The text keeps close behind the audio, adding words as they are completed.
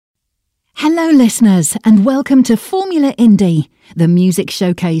Hello, listeners, and welcome to Formula Indie, the music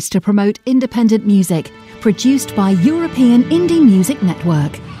showcase to promote independent music, produced by European Indie Music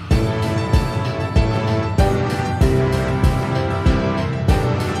Network.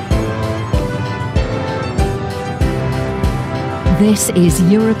 This is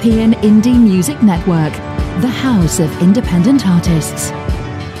European Indie Music Network, the house of independent artists.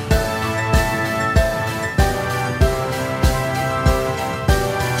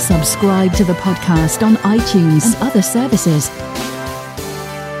 Subscribe to the podcast on iTunes and other services.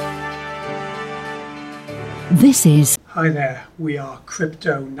 This is... Hi there, we are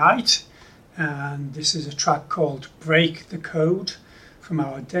Crypto Night, and this is a track called Break the Code from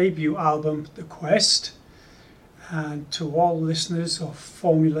our debut album, The Quest. And to all listeners of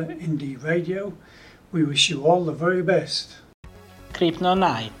Formula Indie Radio, we wish you all the very best. Crypto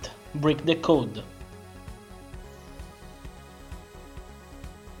Night, Break the Code.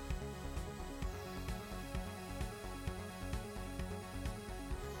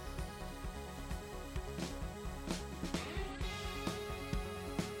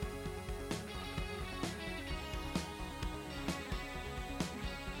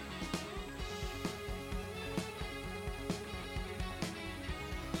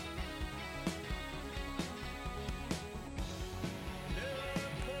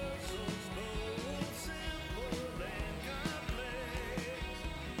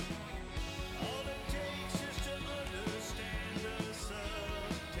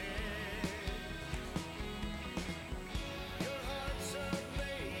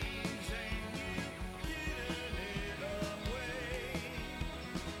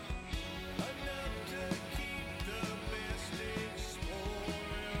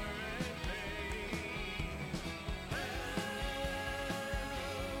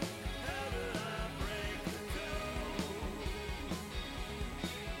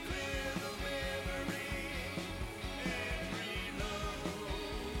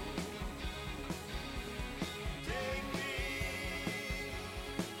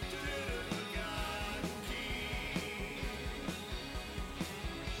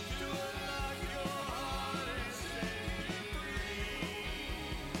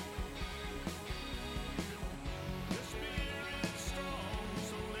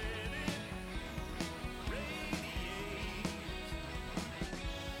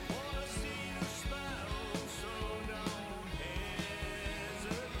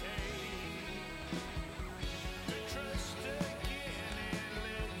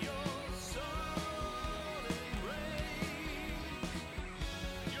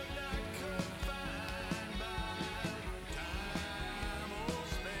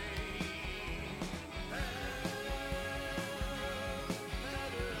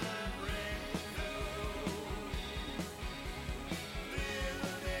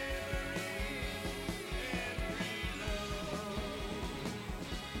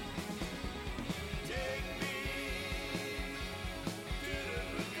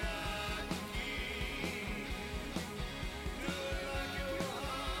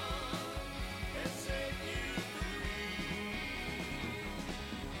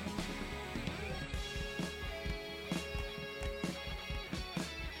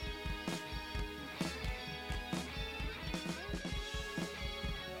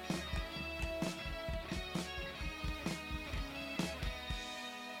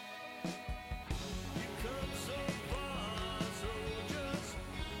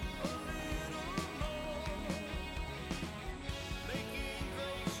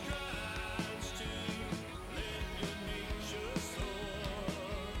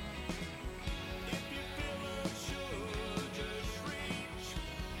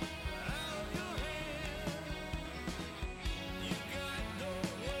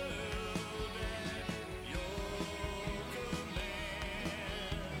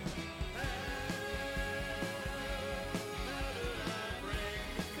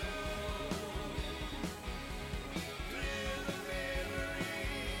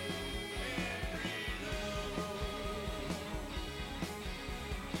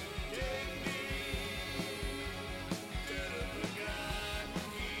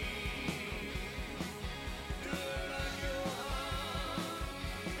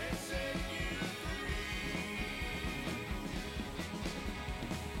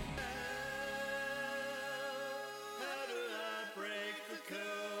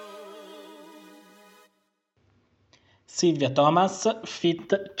 Silvia Thomas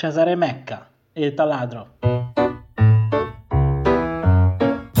feat. Cesare Mecca, El Taladro.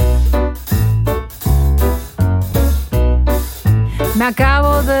 Me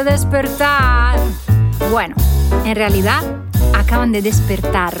acabo de despertar. Bueno, en realidad acaban de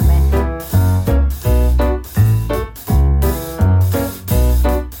despertarme.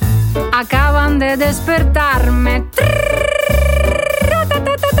 de despertarme.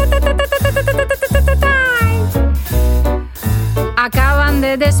 Acaban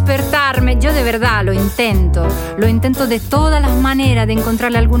de despertarme. Yo de verdad lo intento de todas las maneras de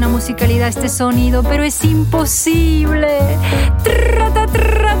encontrarle alguna musicalidad a este sonido, pero es imposible.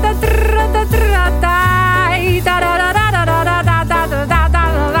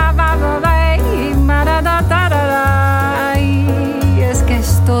 Es que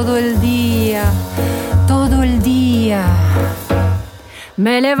es todo el día.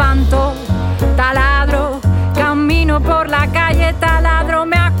 Me levanto, taladro, camino por la calle, taladro,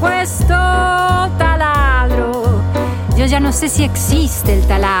 me acuesto, taladro. Yo ya no sé si existe el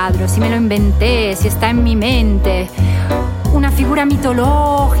taladro, si me lo inventé, si está en mi mente. Una figura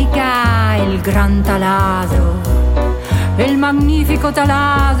mitológica, el gran taladro, el magnífico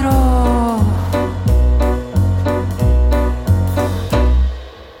taladro.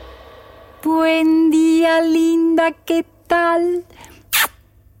 Buen día, linda, ¿qué tal?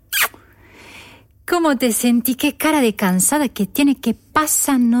 ¿Cómo te sentí? ¿Qué cara de cansada que tiene? ¿Qué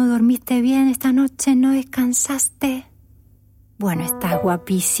pasa? ¿No dormiste bien esta noche? ¿No descansaste? Bueno, estás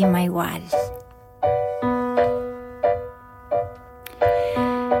guapísima igual.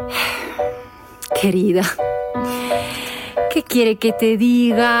 Querida, ¿qué quiere que te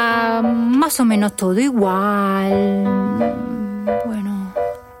diga? Más o menos todo igual. Bueno,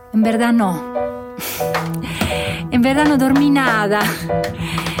 en verdad no. En verdad no dormí nada.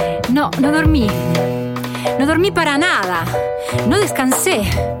 No dormí. No dormí para nada. No descansé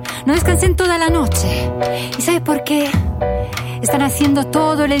en toda la noche. ¿Y sabes por qué? Están haciendo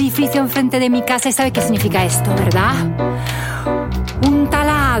todo el edificio enfrente de mi casa. ¿Y sabes qué significa esto, verdad? Un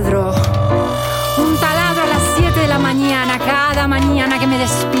taladro a las 7 de la mañana, cada mañana que me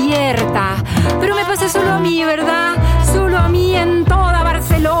despierta. Pero me pasa solo a mí, ¿verdad? Solo a mí en toda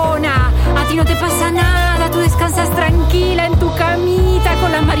Barcelona. A ti no te pasa nada, tú descansas tranquila en tu camita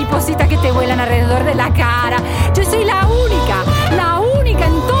con las maripositas que te vuelan alrededor de la cara. Yo soy la única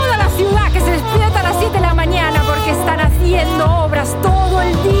en toda la ciudad que se despierta a las 7 de la mañana porque están haciendo obras todo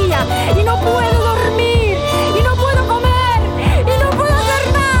el día y no puedo dormir y no puedo comer y no puedo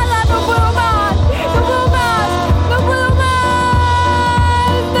hacer nada, no puedo más,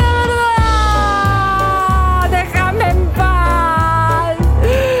 de verdad, déjame en paz.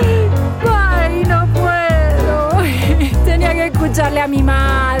 Ay, no puedo. Tenía que escucharle a mi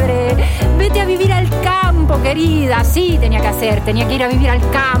madre. Vete a vivir al campo, querida. Sí, tenía que ir a vivir al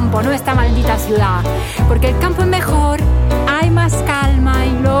campo, no esta maldita ciudad. Porque el campo es mejor, hay más calma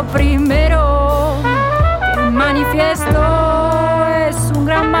y lo primero que manifiesto es un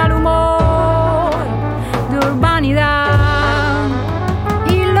gran mal humor de urbanidad.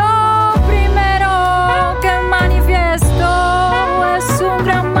 Y lo primero que manifiesto es un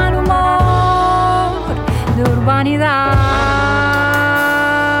gran mal humor de urbanidad.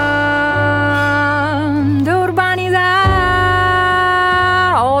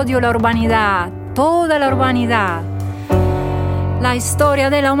 Odio la urbanidad, toda la urbanidad. La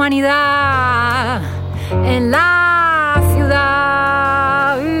historia de la humanidad en la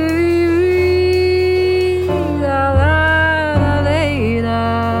ciudad.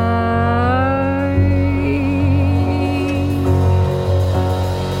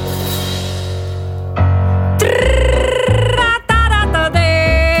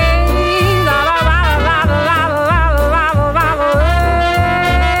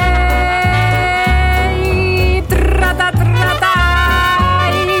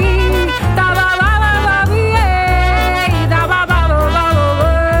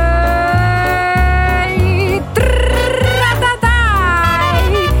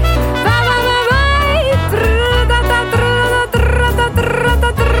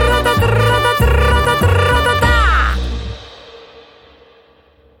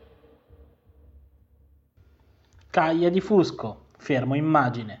 Caglia di Fusco, fermo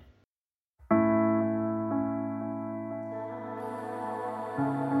immagine.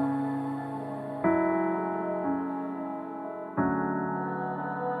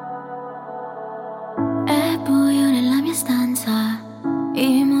 È buio nella mia stanza,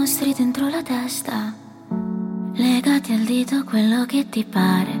 i mostri dentro la testa, legati al dito quello che ti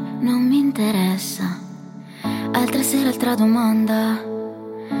pare, non mi interessa. Altra sera, altra domanda,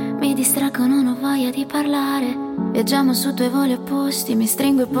 mi distraggono, non ho voglia di parlare. Viaggiamo su due voli opposti, mi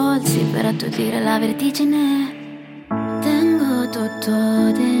stringo i polsi per attutire la vertigine. Tengo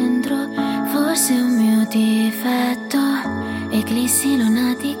tutto dentro, forse un mio difetto, eclissi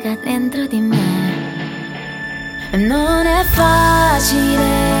lunatica dentro di me. Non è facile,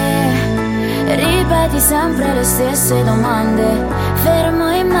 ripeti sempre le stesse domande,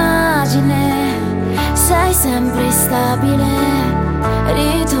 fermo immagine. sei sempre stabile,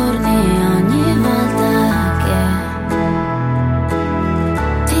 ritorni ogni volta che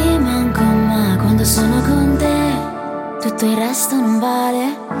ti manco, ma quando sono con te tutto il resto non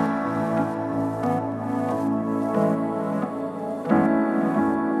vale.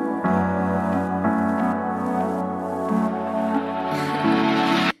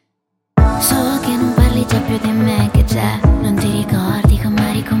 So che non parli già più di me, che c'è, non ti ricordi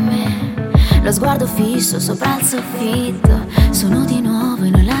com'eri con me. Lo sguardo fisso sopra il soffitto, sono di nuovo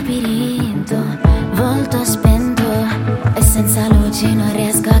in un labirinto, volto spento e senza luci non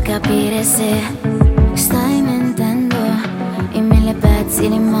riesco a capire se stai mentendo. In mille pezzi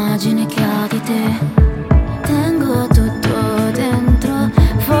l'immagine che ho di te, tengo tutto dentro,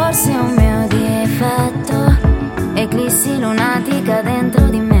 forse è un mio difetto, eclissi lunatica dentro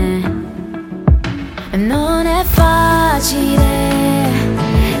di me. Non è facile,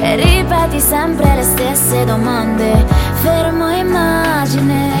 ripeti sempre le stesse domande, fermo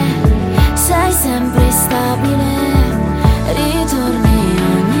immagine, sei sempre stabile, ritorni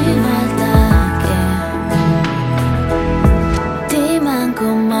ogni volta che ti manco,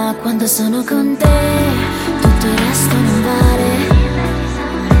 ma quando sono con te tutto il resto non vale.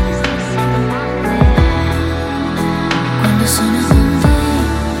 Quando sono con te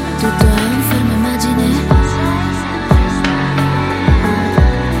tutto è un fermo immagine.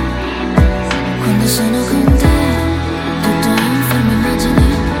 Quando sono con te tutto è un fermo immagine.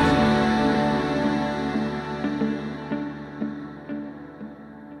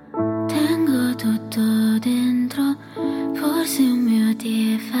 Tengo tutto dentro, forse è un mio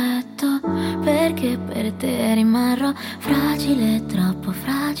difetto, perché per te rimarrò fragile, troppo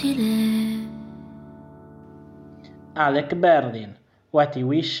fragile. Alec Berdin, What I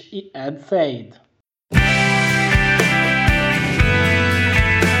Wish He Had Said.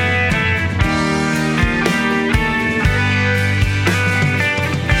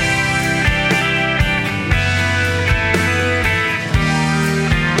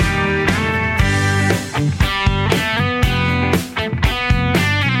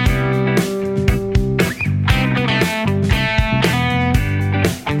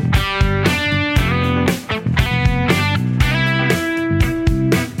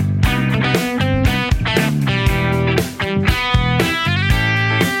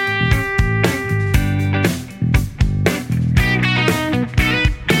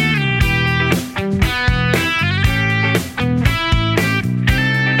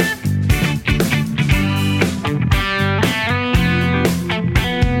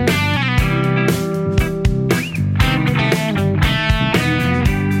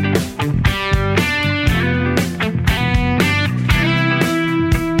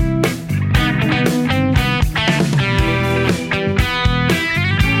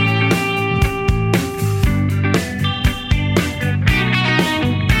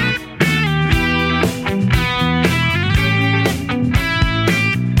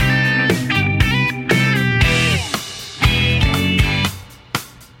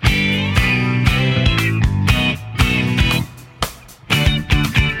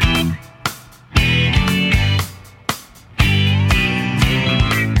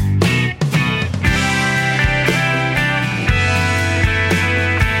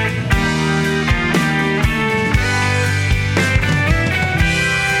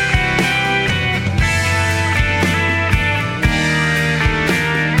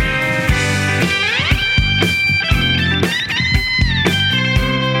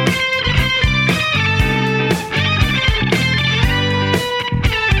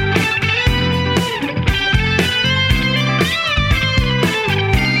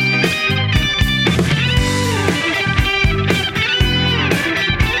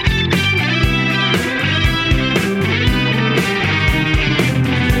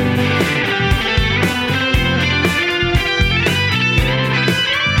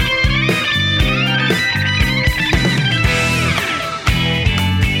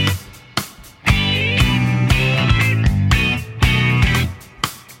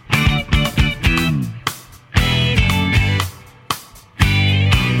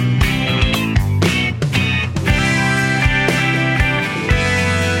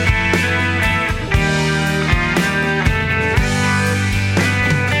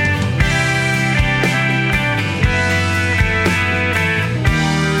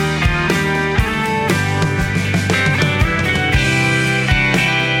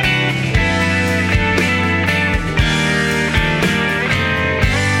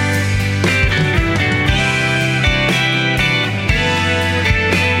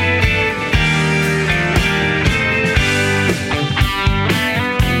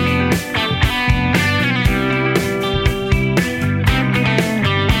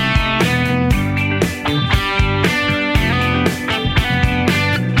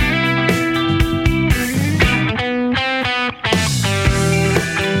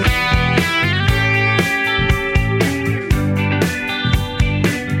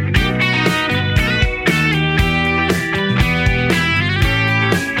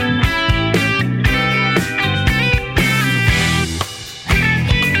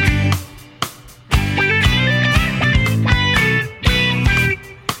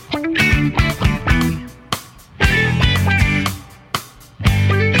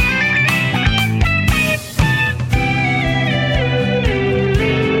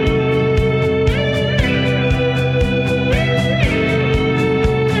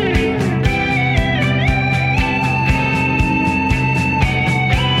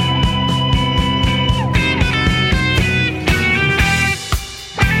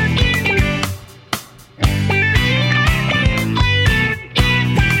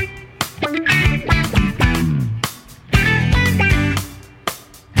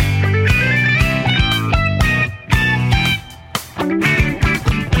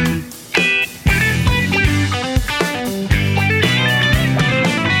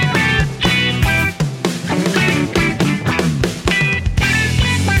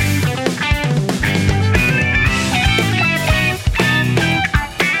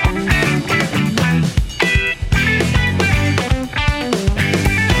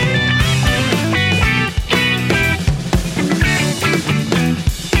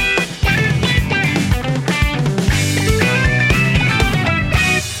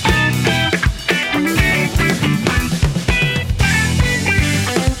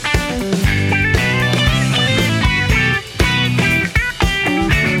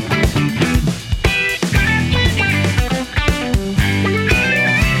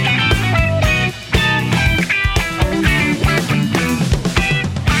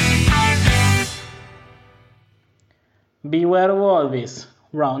 Elvis,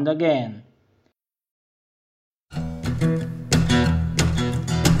 Round Again.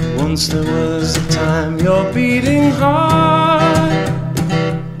 Once there was a time your beating heart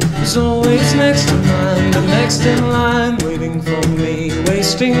was always next in line, the next in line, waiting for me,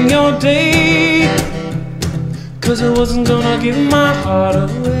 wasting your day, 'cause I wasn't gonna give my heart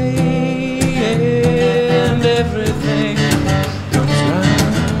away, and everything comes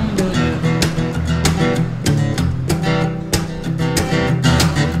round again.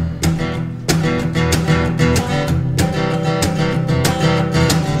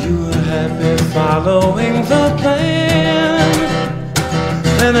 You were happy following the plan,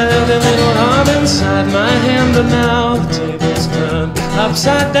 and I held a little heart inside my hand, but now the tables turned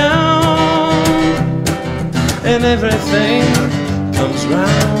upside down, and everything comes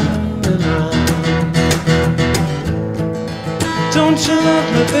round and round. Don't you love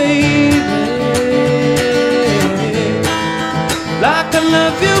me, baby, like I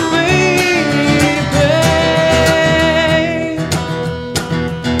love you, baby?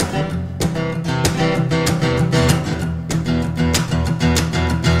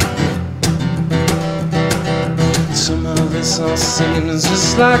 Somehow this all seems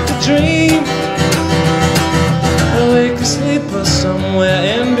just like a dream, awake, asleep, or somewhere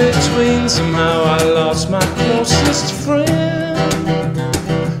in between. Somehow I lost my closest friend,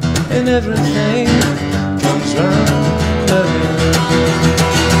 and everything comes round again.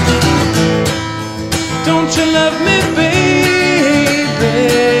 Don't you love me, baby,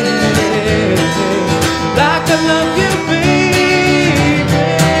 like I love you, baby?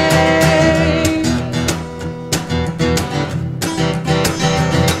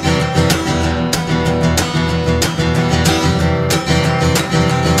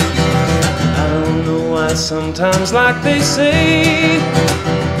 Sometimes, like they say,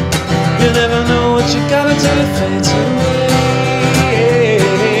 you never know what you got until it fades away,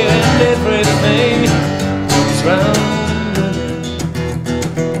 and everything comes round again.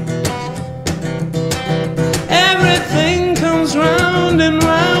 Everything comes round and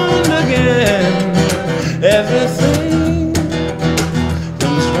round again. Everything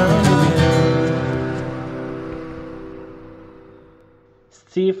comes round again.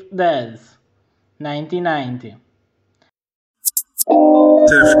 Steve Dells, 1990.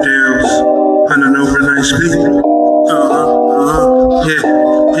 Death deals on an overnight sleep. Yeah,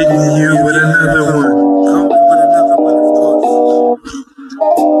 hitting you with another one.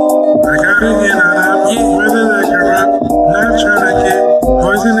 I got it in out of whether that can rock. Not trying to get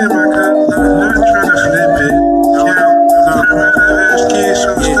poison in my cup. Not trying to flip it. Yeah, I'm out of ass kid, so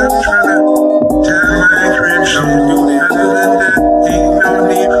stop trying to tell my encryption. Other than that, ain't no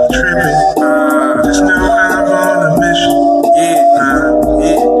need for tripping. Just know I'm on a mission. And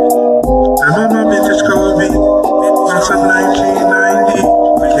my mom just called me on some 1990.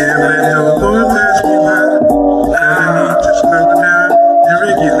 Can't let no boy pass me by. I need to slow down and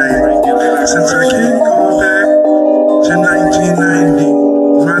regulate. Since I can't go back to 1990,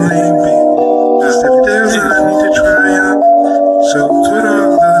 my name be Step Dells, and I need to try out. So put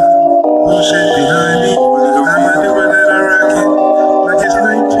all the bullshit behind me. I'ma do a little rockin' like it's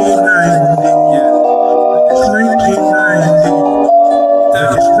 1990. It's 1990.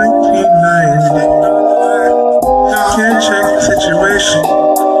 It's 1990. Can't check the situation.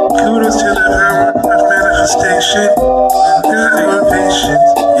 Kudos to the power of manifestation. Got more patience,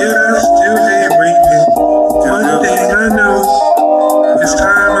 yet I still hate waiting. One thing I know, it's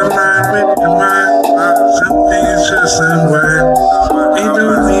time aligned with the mind. Some things just unwind. Ain't no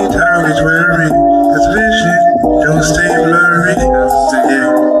need to always worry, 'cause vision don't stay blurry.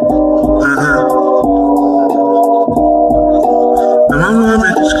 Yeah. My mama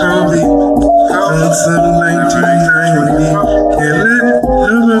just called me on some 1990. Can't let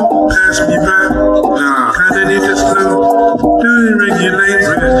no one pass me by. Kinda need to slow down and regulate,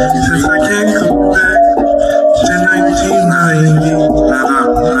 since I can't go back to 1990.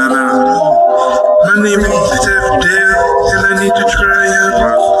 My name is Steph Dale, and I need to try out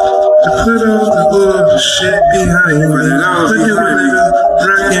to put all the bullshit behind me. I do a little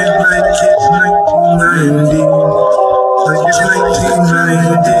rockin' like it's 1990. Like it's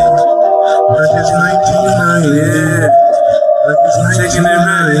 1990. Like it's 1990. Yeah. Like it's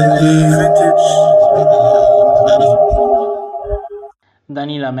 1990.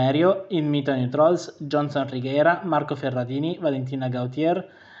 Danila Merio, Il Mito nei Trolls, Johnson Righiera, Marco Ferradini, Valentina Gautier,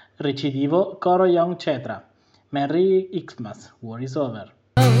 Recidivo, Coro Young Cetra, Merry Xmas, War is Over.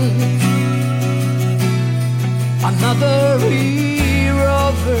 Another year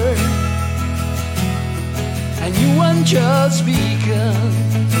over, and you ain't just begun,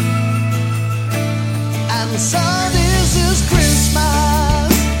 and And so this is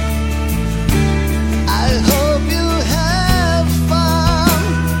Christmas. I hope you have fun,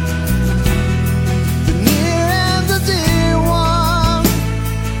 the near and the dear one,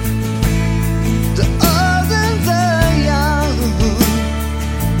 the old and the young.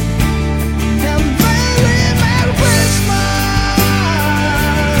 And very Merry Christmas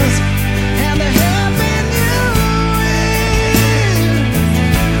and a Happy New Year.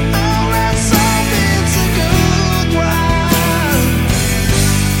 Oh, let's hope it's a good one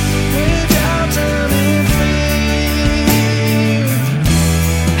without any fear.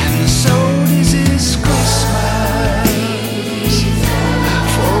 And so this is Christmas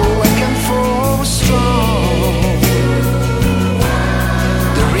for weak and for strong,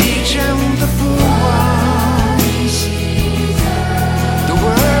 the rich and the poor ones, the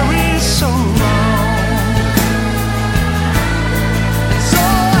world is so long. So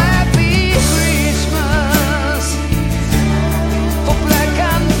happy Christmas for black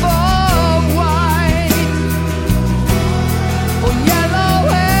and for white, for yellow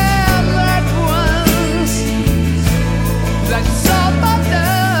and red ones, let's hope on the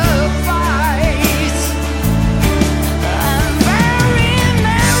fight. And very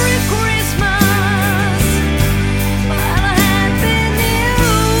Merry Christmas and a Happy New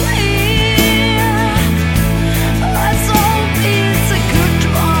Year. Let's hope it's a good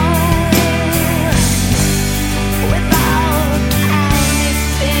one without any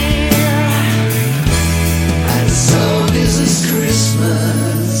fear. And so this is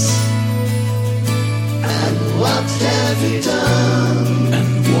Christmas. And what have you done? And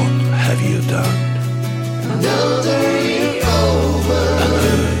what have you done? Another year over,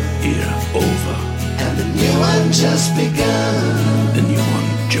 Year over, and the new one just begun. the new one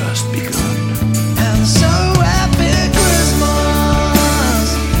just begun. And so happy Christmas.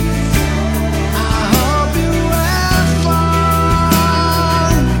 I hope you have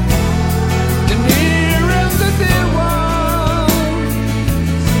fun, the near and the dear one,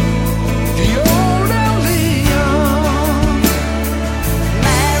 the old and the young.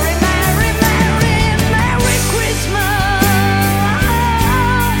 Merry, Merry, Merry, Merry Christmas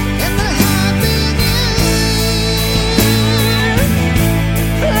and a Happy New Year.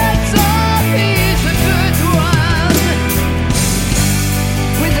 Let's hope it's a good one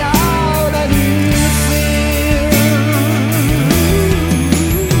without any fear.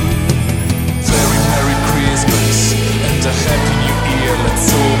 Very Merry Christmas and a Happy New Year. Let's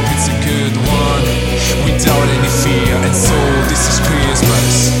hope it's a good one without any fear. And so this is Christmas.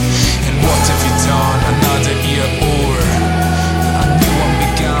 And what have you done? Another year over, a new one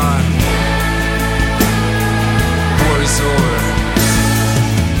begun. War is over.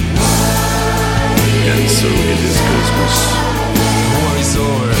 And so it is Christmas, War is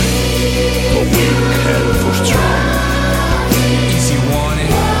over. for weak and for strong, If you want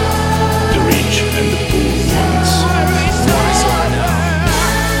it, the rich and the poor ones. war is over now.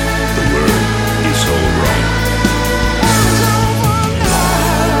 The world is all wrong.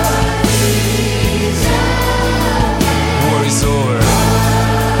 War is over.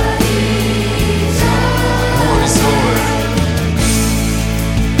 War is over.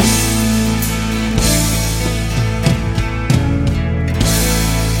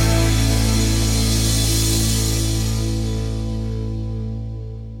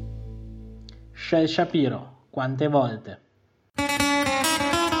 Shel Shapiro, quante volte?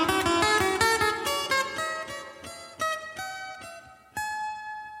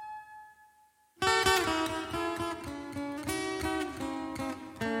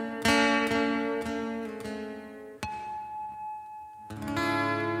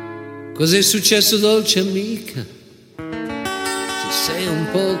 Cos'è successo, dolce amica? Ti sei un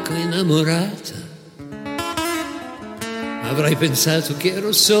poco innamorata? Avrai pensato che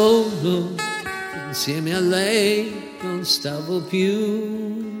ero solo, insieme a lei non stavo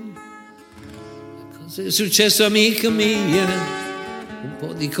più. Cos'è successo, amica mia? Un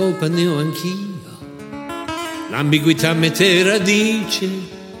po' di colpa ne ho anch'io. L'ambiguità mette radice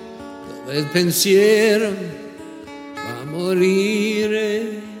dove il pensiero va a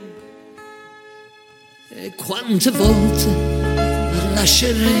morire. E quante volte la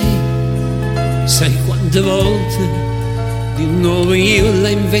lascerei, sai quante volte di nuovo io la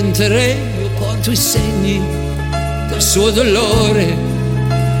inventerei. Io porto i segni del suo dolore,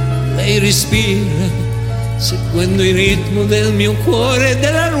 lei respira seguendo il ritmo del mio cuore,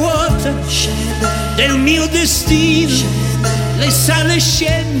 della ruota del mio destino. Lei sale e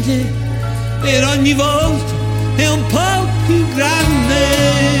scende, per ogni volta è un po' più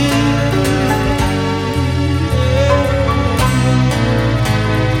grande.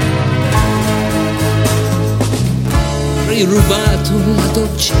 hai rubato la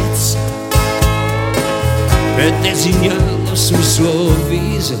dolcezza per disegnarlo sul suo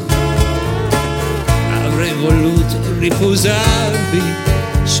viso. Avrei voluto riposarmi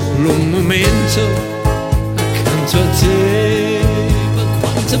solo un momento accanto a te, ma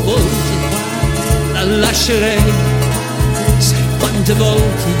quante volte la lascerei, sai quante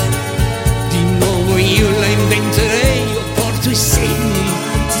volte di nuovo io la inventerei. Io porto i segni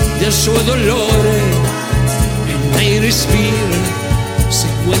del suo dolore e lei respira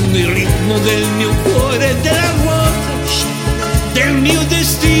seguendo il ritmo del mio cuore, della ruota del mio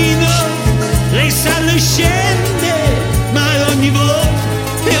destino. Lei sale e scende, ma ogni volta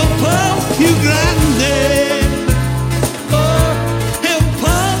è un po' più grande. Oh, è un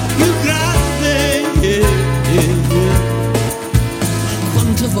po' più grande. Ma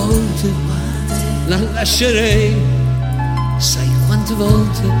quante volte la lascerei, sai quante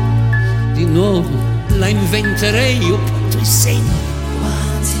volte di nuovo la inventerei. Io porto i segni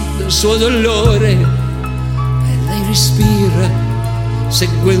del suo dolore e lei respira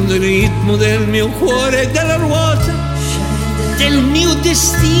seguendo il ritmo del mio cuore, della ruota del mio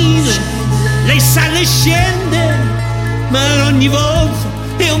destino. Lei sale e scende, ma ogni volta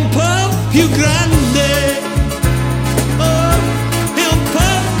è un po' più grande. Oh, è un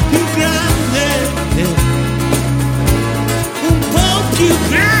po' più grande, un po' più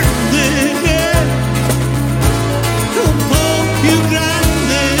grande, un po' più grande.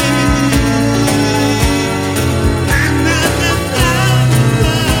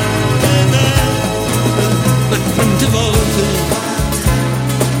 Quante volte,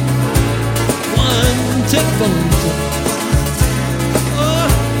 oh.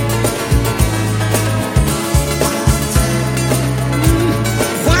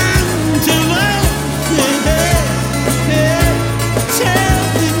 Quante volte, tell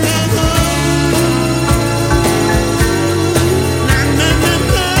me now. Na, na, na,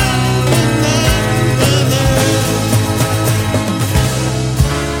 na, na, na.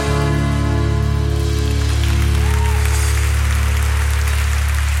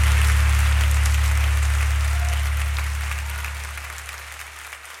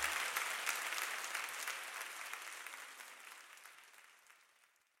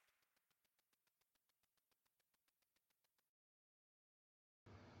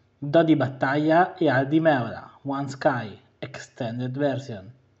 Dodi Battaglia e Aldi Meola, One Sky, Extended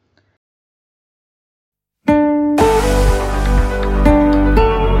Version.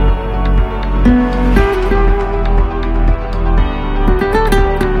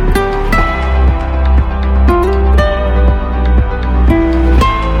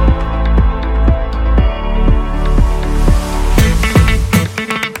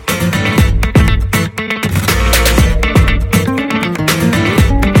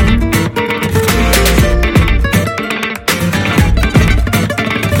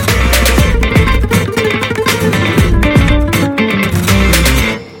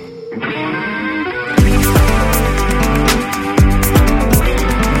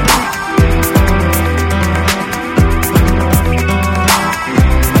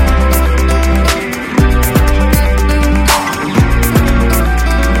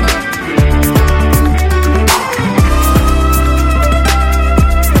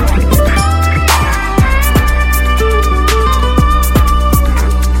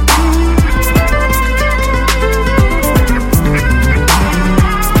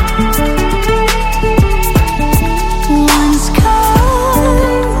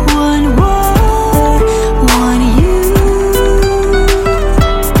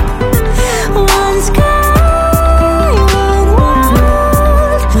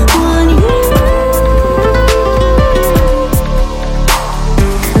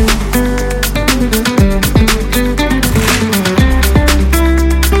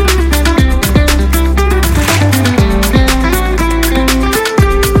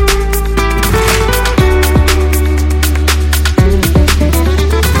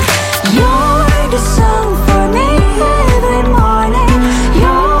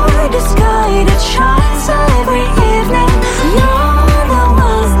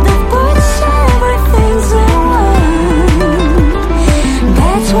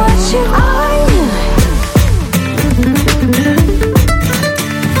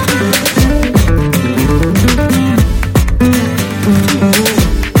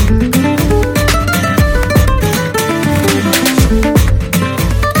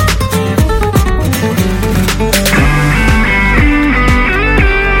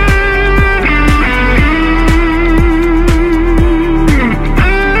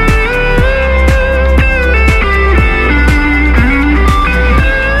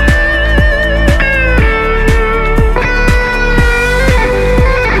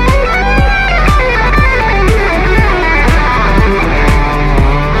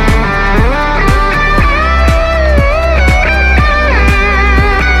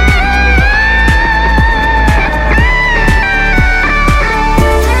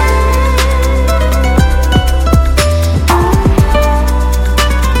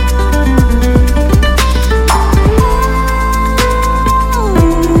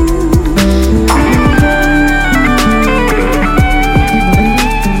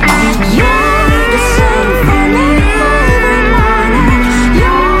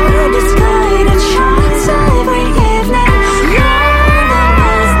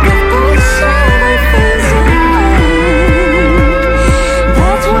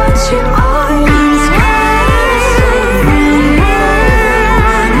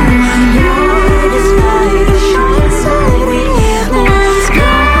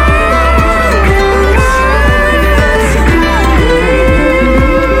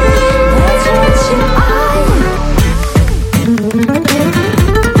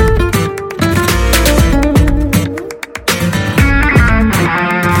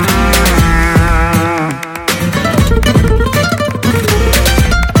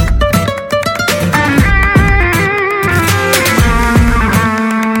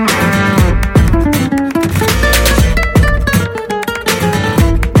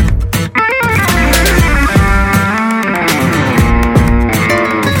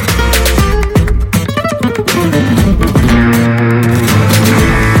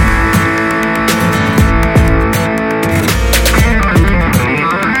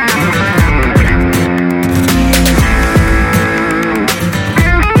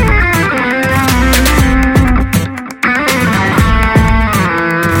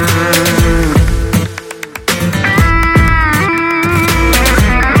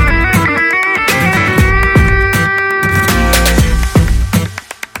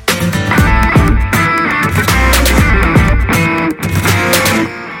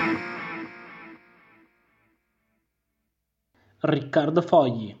 Riccardo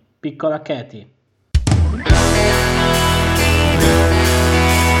Fogli, Piccola Katy.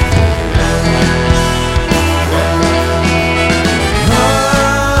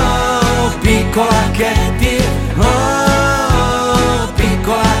 Oh, piccola Katy, oh,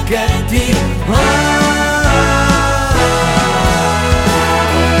 piccola Katy,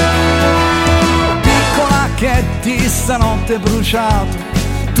 piccola Katy, stanotte bruciato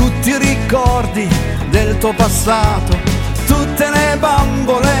tutti i ricordi del tuo passato, tutte le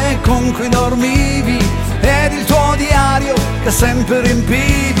bambole con cui dormivi ed il tuo diario che sempre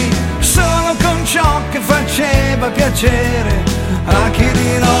riempivi solo con ciò che faceva piacere a chi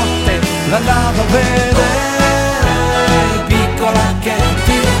di notte l'andava a vedere. Piccola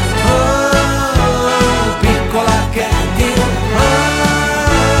Katy, oh, piccola Katy,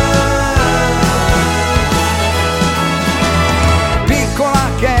 piccola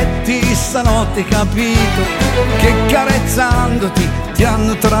Katy, stanotte hai capito che carezzandoti ti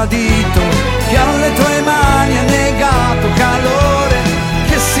hanno tradito, che alle tue mani ha negato calore,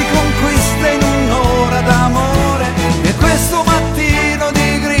 che si conquista in un'ora d'amore. E questo mattino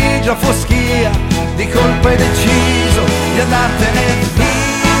di grigia foschia, di colpo hai deciso di andartene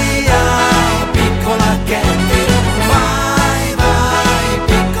via. Piccola Katy, vai, vai,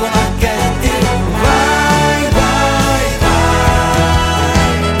 piccola Katy, vai, vai,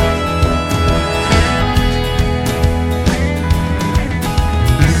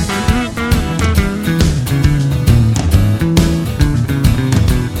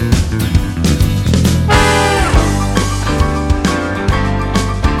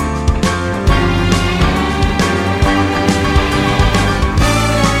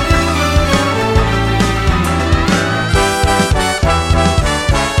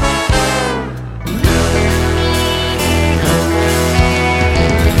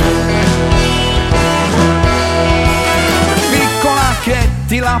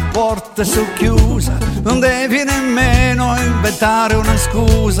 la porta è socchiusa, non devi nemmeno inventare una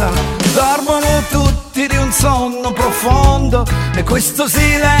scusa. Dormono tutti di un sonno profondo e questo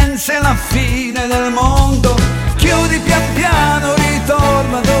silenzio è la fine del mondo. Chiudi pian piano,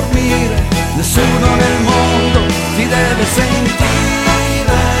 ritorna a dormire, nessuno nel mondo ti deve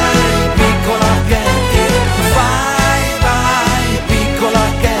sentire. Piccola Katy, vai, vai, piccola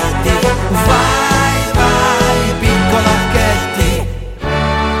Katy, vai, vai, piccola Katy.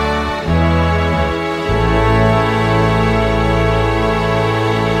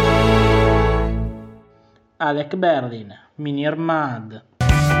 Alec Berlin, Minir Mad.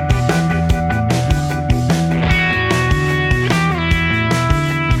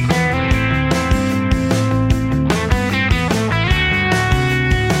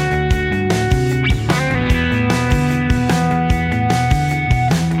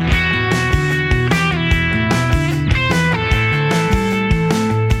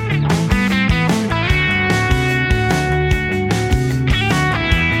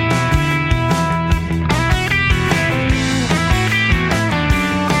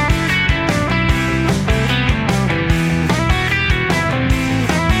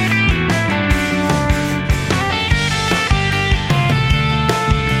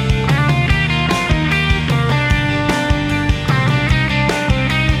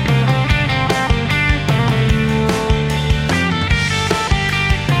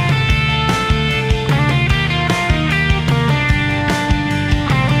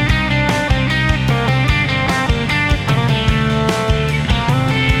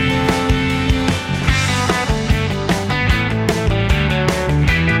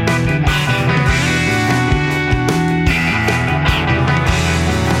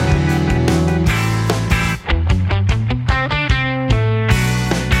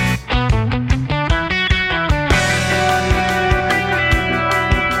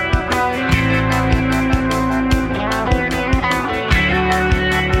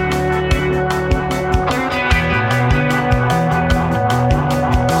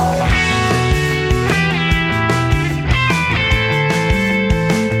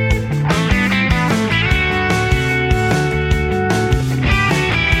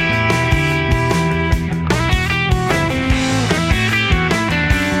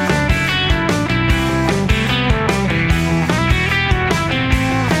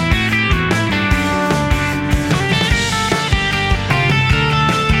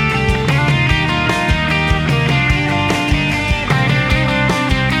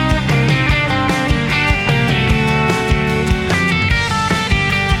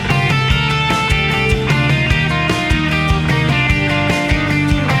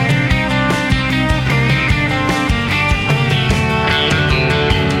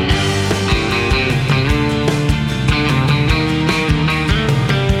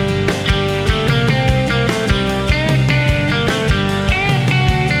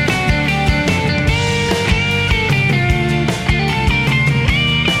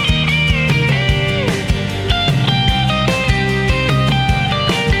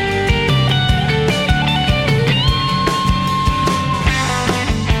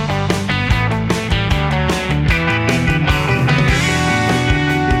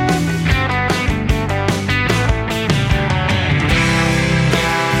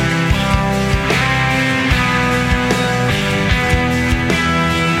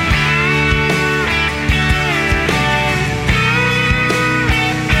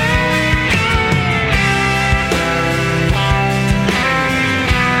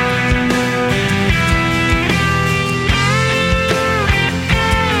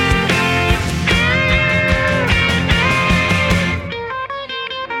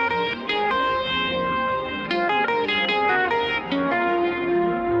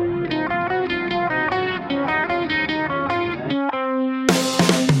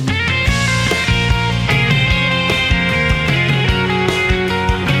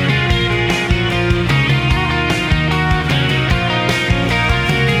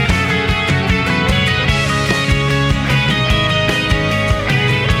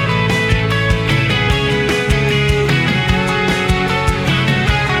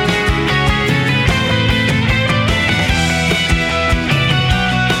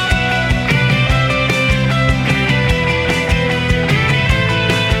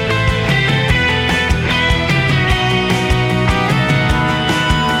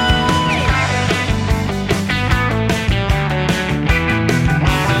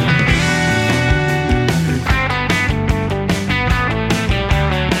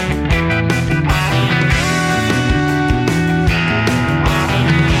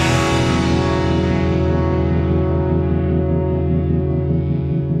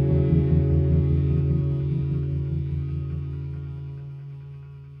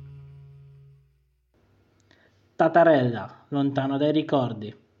 Statarella, Lontano dai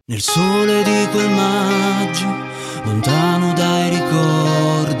ricordi. Nel sole di quel maggio, lontano dai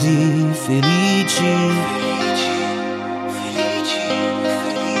ricordi felici,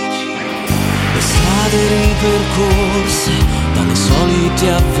 le strade ripercorse dalle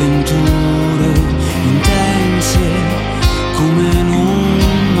solite avventure intense come non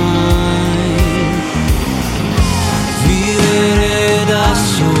mai. Vivere da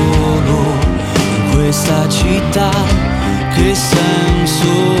solo in questa città, che senso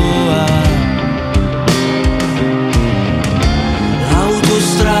ha?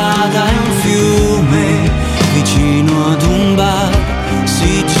 L'autostrada è un fiume vicino ad un bar,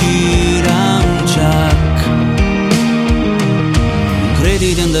 si gira un jack. Non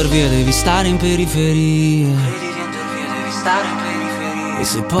credi di andar via, devi stare in periferia. E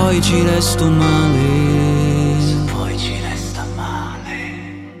se poi ci resto male,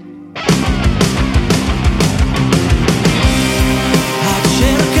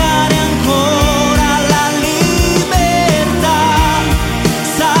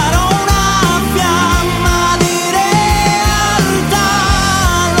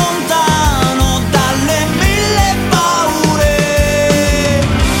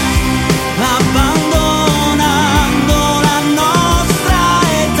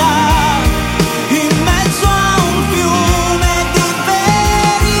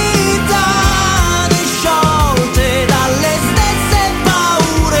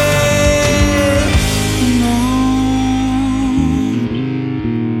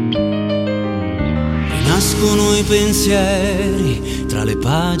 pensieri tra le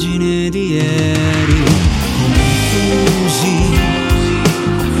pagine di ieri, confusi.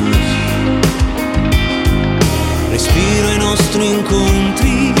 Respiro i nostri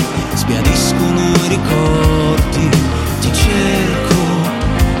incontri, sbiadiscono i ricordi. Ti cerco,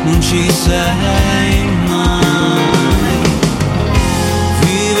 non ci sei mai.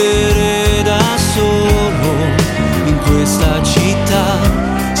 Vivere da solo in questa città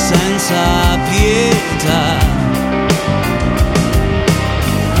senza pietà.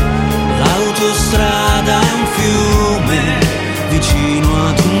 L'autostrada è un fiume vicino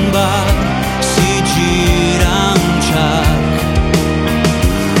ad un bar, si gira un jack.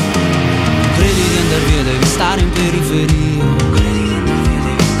 Credi di andar via, devi stare in periferia.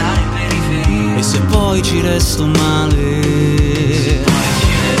 E se poi ci resto male,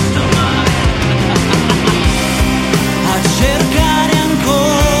 a cercare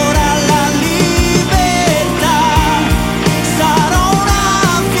ancora la libertà. Sarò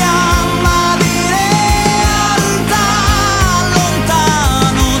una fiamma di realtà,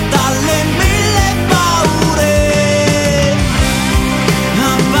 lontano dalle mille paure,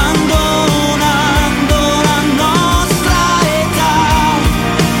 abbandonando la nostra età,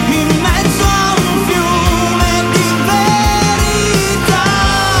 in mezzo a un fiume di verità,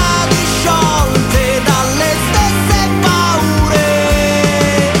 disciolte dalle stesse paure.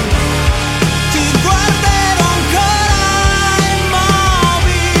 Ti guarderò ancora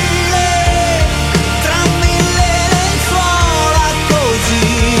immobile, tra mille lenzuola così,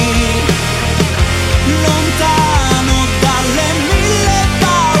 lontano dalle mille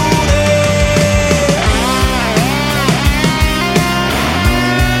paure.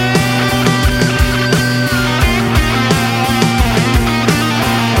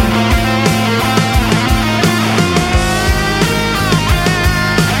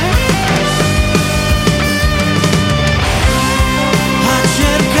 A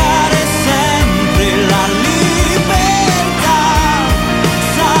cercare sempre la libertà.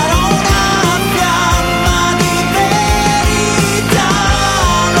 Sarò una fiamma di verità,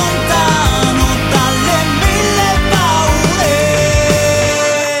 lontano dalle mille paure.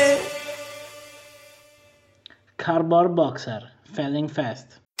 Cardboard Boxer, Felling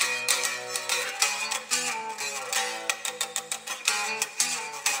Fast.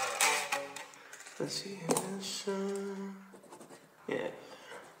 Let's see. Yeah.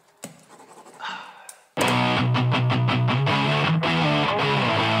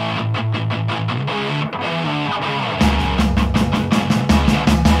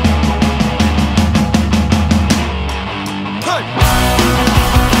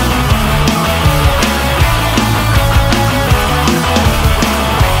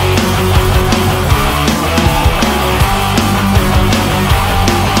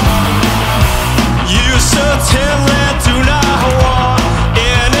 You so tell it to not want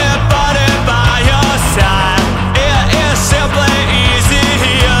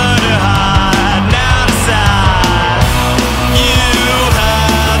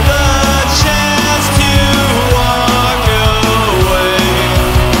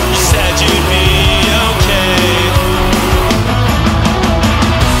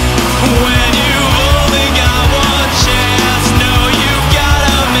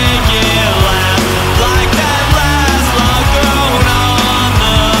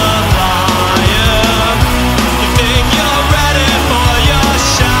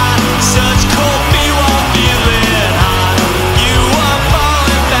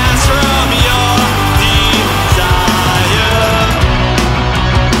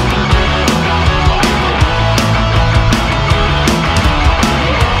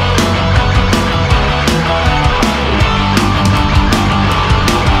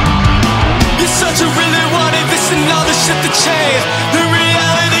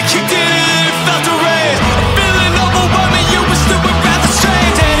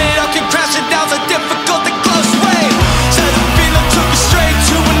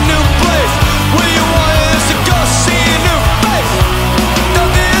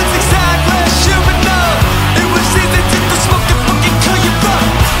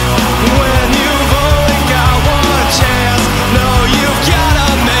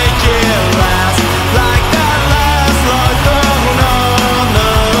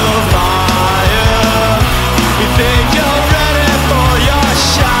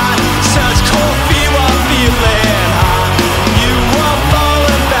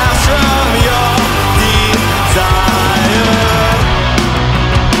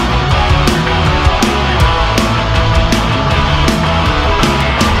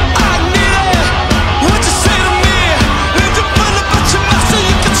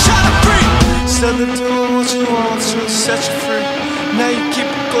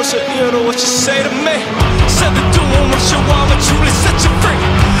closer ear to what you say to me. Said they're doing what you want, but truly set you free.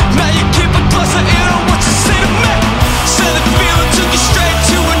 Now you keep a closer ear to what you say to me. Said the feeling took you straight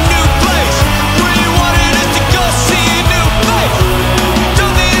to a new place. Where you wanted us to go see a new place.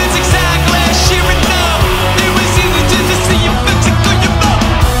 Don't think it's exactly as she would know. It was easy just to see you fix it through your mouth.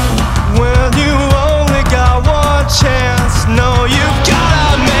 When you only got one chance, no, you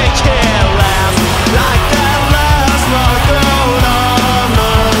gotta make it last. Like that last month thrown on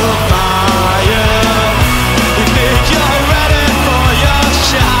the fire. You think you're ready for your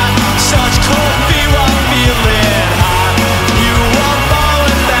shot. Such cold feet while feeling hot. You are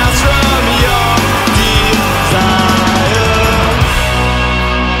falling fast from your desire.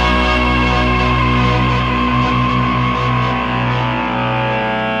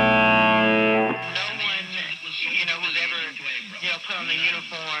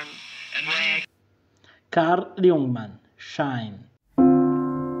 Carl Jungmann, Shine.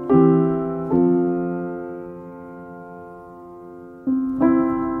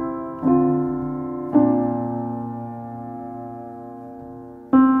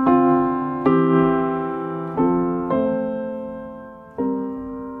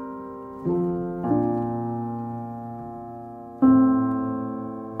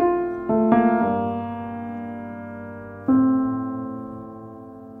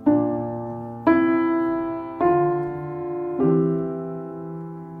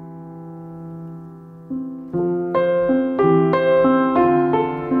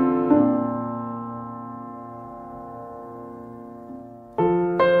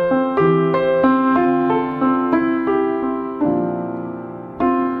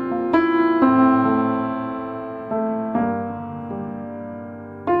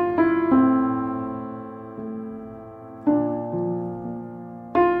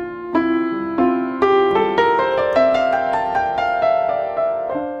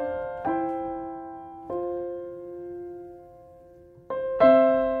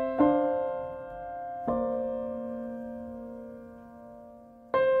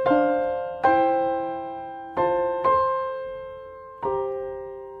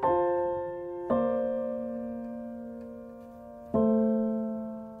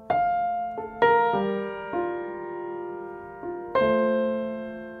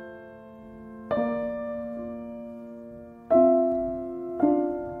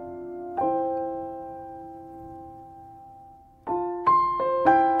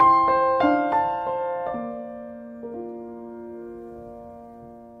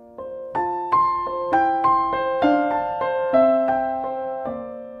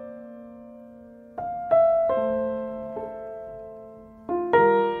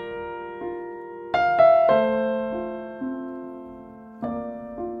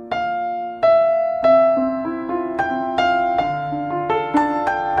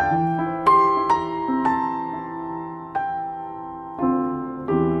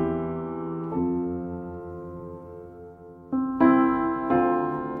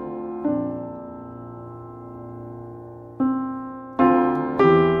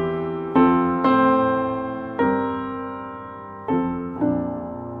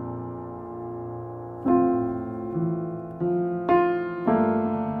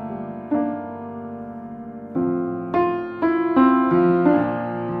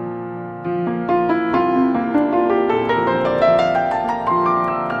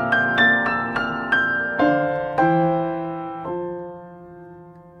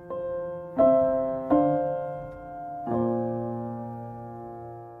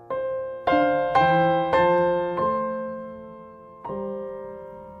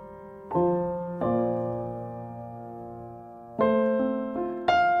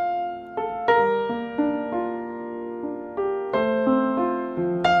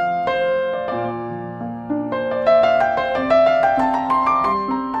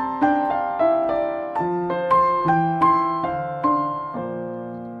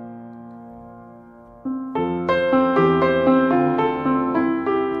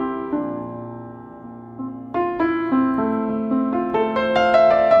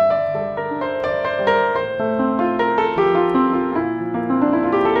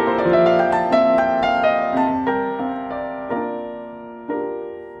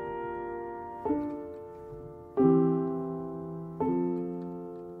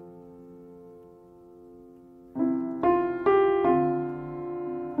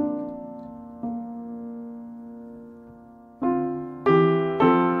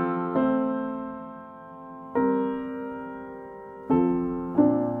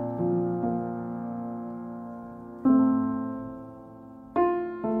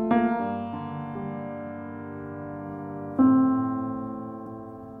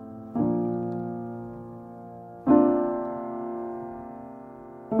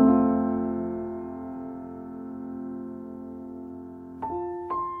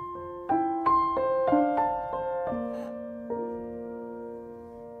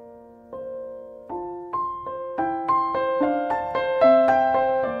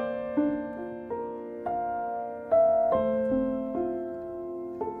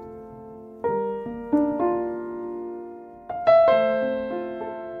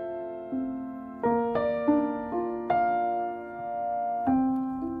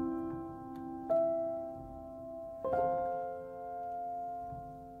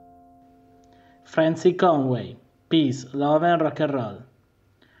 Francie Conway, Peace, Love and Rock and Roll.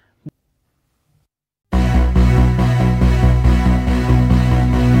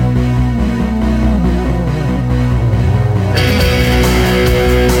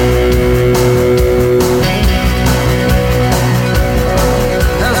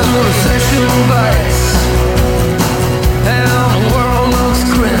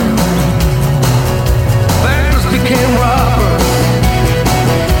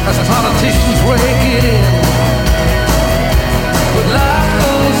 Politicians rake it in. But life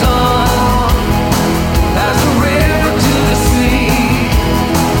goes on as a river to the sea.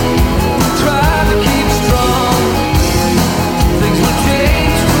 Try to keep strong. Things will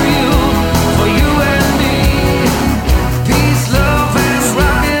change for you and me. Peace, love, and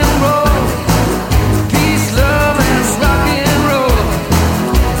rock and roll. Peace, love, and rock and roll.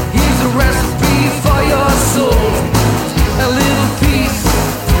 Here's a recipe for your soul. A little peace,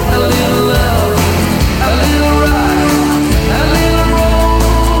 a little love, a little rock, a little roll.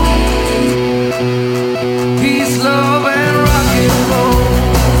 Peace, love, and rock and roll.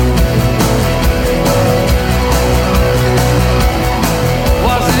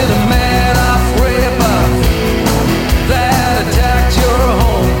 Was it a man off ripper that attacked your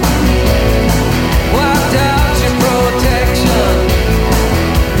home? Wiped out your protection.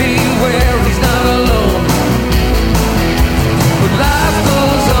 Beware, he's not alone. But life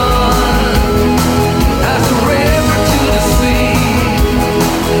goes on as a river to the sea.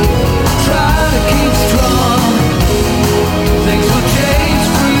 Try to keep strong. Things will change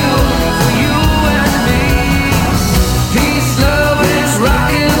for you and me. Peace, love, is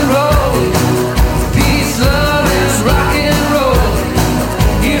rock and roll. Peace, love, is rock and roll.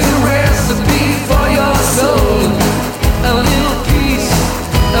 Here's a recipe for your soul. A little peace,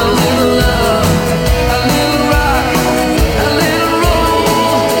 a little love, a little rock, a little roll.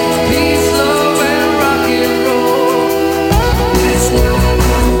 Peace, love, and rock and roll. Peace, love,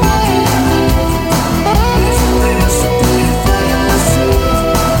 and rock and roll. Here's a recipe for your soul.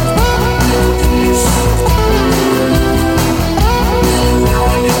 A little peace, a little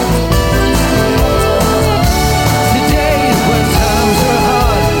rock. Today, when times are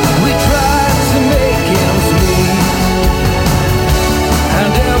hard, we try to make ends meet.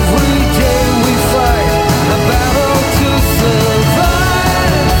 And every day we fight a battle to survive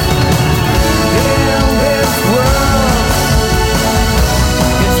in this world.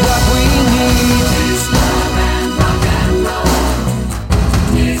 It's what we need. Peace, love, and rock and roll.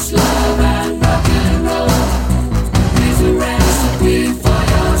 Peace, love, and rock and roll. Here's a recipe for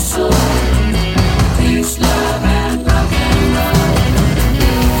your soul. Peace, love, and rock and roll.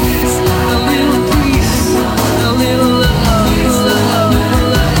 Peace, love, a little peace, a little love, peace, love, and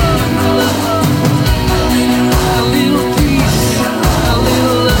rock and roll. A little peace, a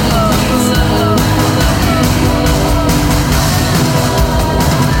little love, peace, love, and rock and roll.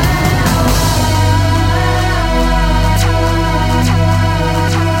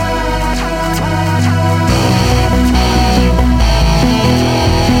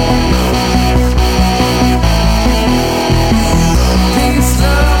 Peace,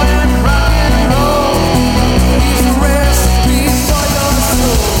 love, and rock and roll. Here's a recipe for your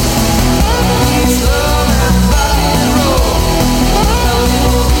soul. Peace, love, and rock and roll. A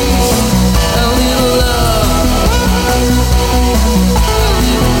little peace, a little love. A little peace,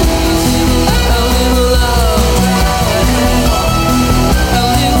 a little love. A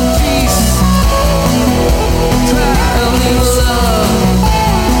little peace. Try a little love.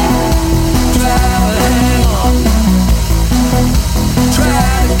 Try to hang on.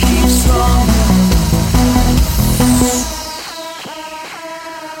 Try to keep strong.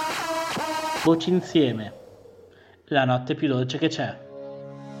 Voci insieme. La notte più dolce che c'è.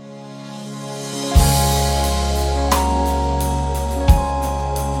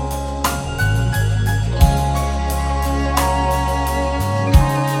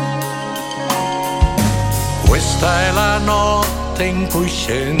 Questa è la notte in cui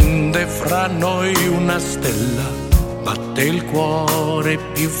scende fra noi una stella, batte il cuore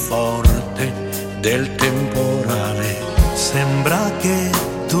più forte del temporale. Sembra che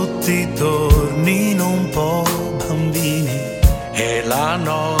tutti tornino un po' bambini. È la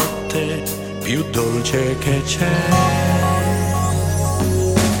notte più dolce che c'è.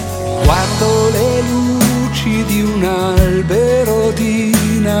 Guardo le luci di un albero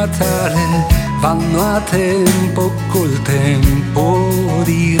di Natale, vanno a tempo col tempo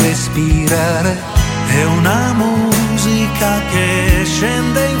di respirare. È una musica che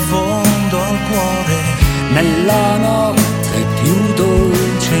scende in fondo al cuore, nella notte più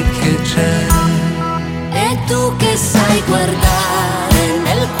dolce che c'è. E tu che sai guardare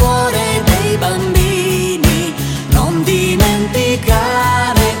nel cuore dei bambini,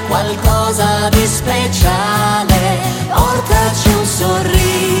 di speciale, portaci un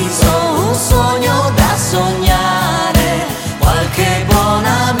sorriso, un sogno da sognare, qualche buon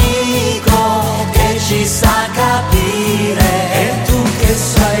amico che ci sa capire, e tu che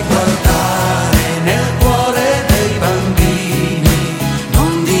sai guardare nel cuore dei bambini,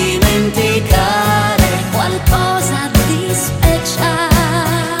 non dimenticare qualcosa di speciale.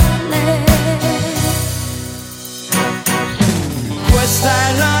 Questa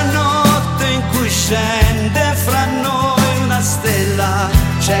è la notte in cui scende fra noi una stella,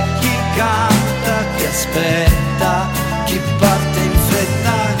 c'è chi canta, chi aspetta, chi parte in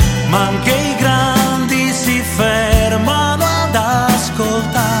fretta, ma anche i grandi si fermano ad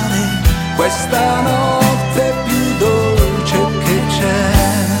ascoltare questa notte più dolce che c'è.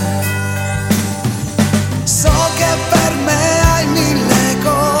 So che per me hai mille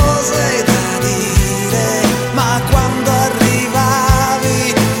cose da dire, ma quando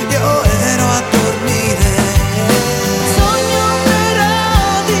arrivavi io ero a dormire. Sogno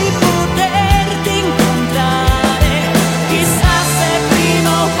però di poterti incontrare, chissà se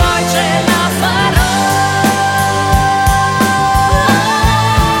prima o poi ce la farò.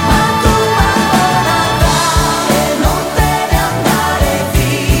 Ma tu Babbo Natale non devi andare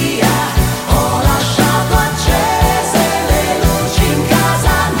via, ho lasciato accese le luci in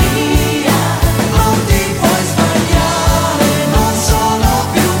casa mia. Non ti puoi sbagliare, non sono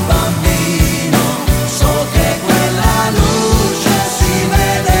più un bambino, so che quella luce si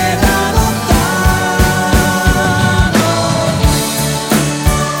vede da lontano.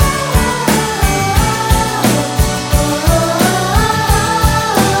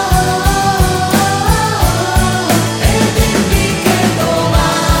 E dimmi che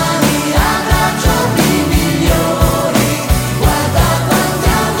domani avrà giorni migliori, guarda quanti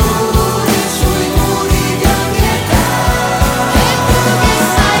auguri sui muri di ogni età. E tu che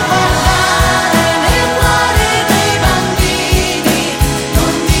sai guardare nel cuore dei bambini,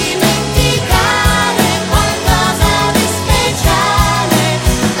 non dimenticare qualcosa di speciale,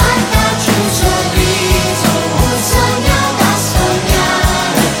 portaci un sorriso, un sogno da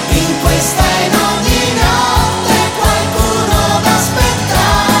sognare, in questa e in ogni notte qualcuno da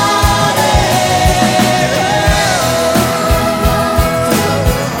aspettare.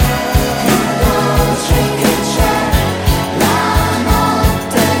 Più dolce che c'è la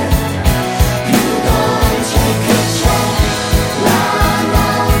notte, più dolce che c'è la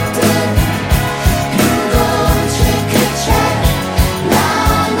notte, più dolce che c'è la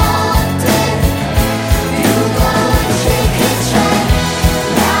notte, più dolce che c'è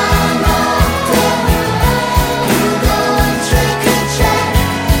la notte, più dolce che c'è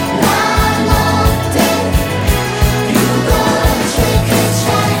la notte, più dolce che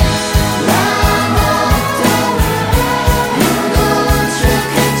c'è la notte, più dolce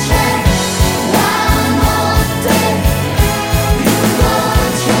che c'è la notte, più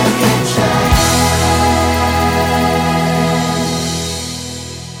dolce che c'è.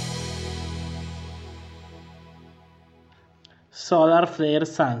 Solar Flare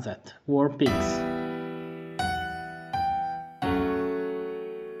Sunset, War Pigs.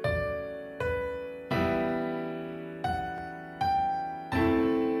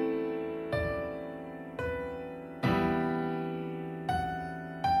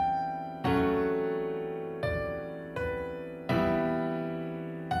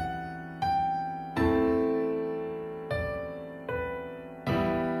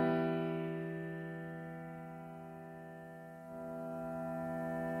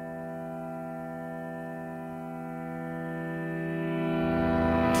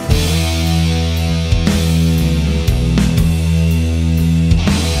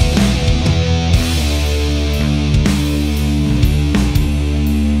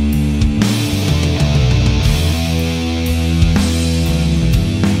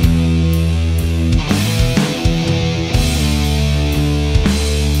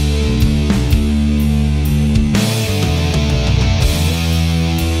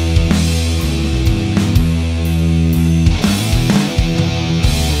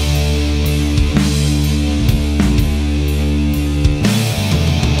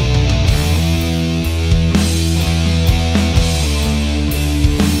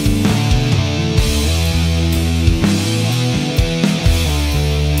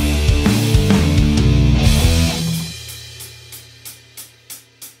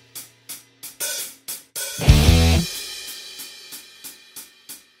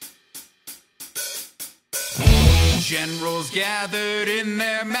 Generals gathered in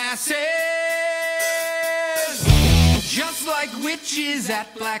their masses, just like witches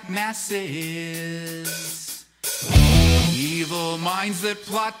at black masses. Evil minds that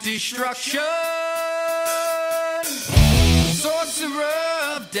plot destruction,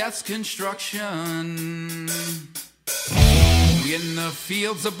 sorcerer of death's construction. In the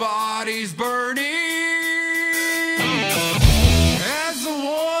fields of bodies burning, as the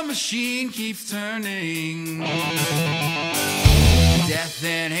war machine keeps turning, death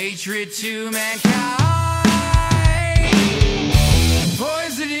and hatred to mankind,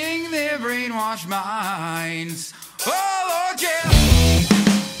 poisoning their brainwashed minds. Oh Lord, yeah.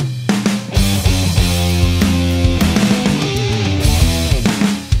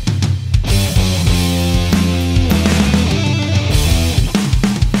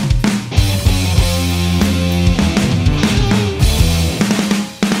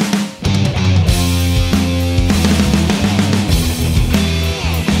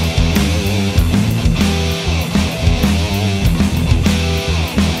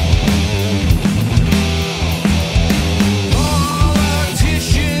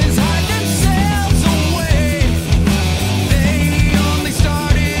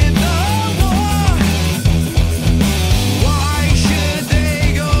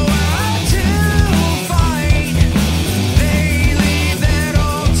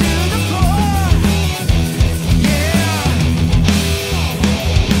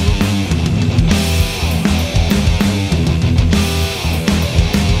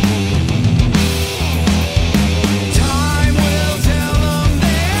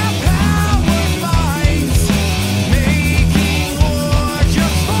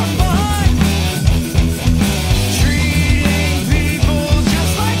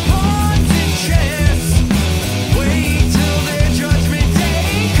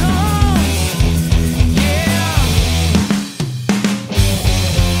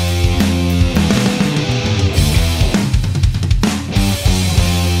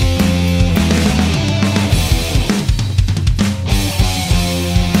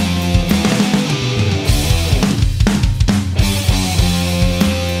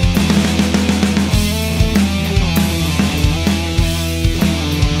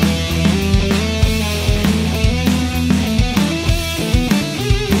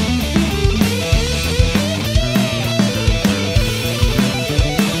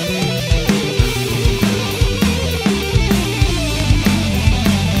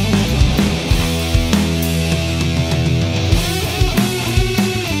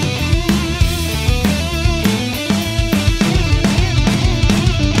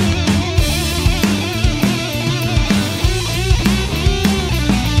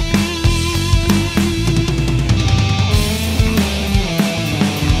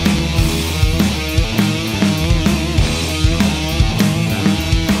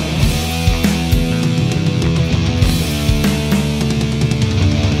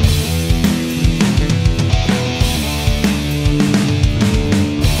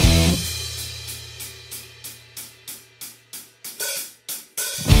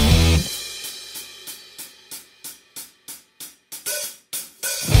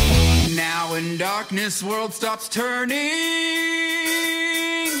 When darkness world stops turning,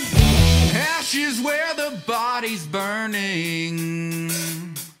 ashes where the body's burning.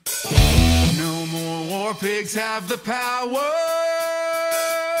 No more war pigs have the power.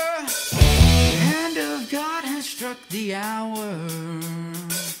 Hand of God has struck the hour.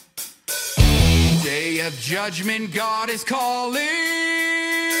 Day of judgment, God is calling.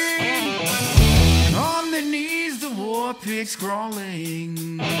 On their knees, the war pigs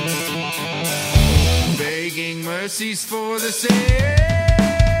crawling, begging mercies for the sins.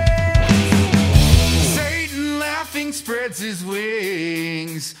 Satan laughing spreads his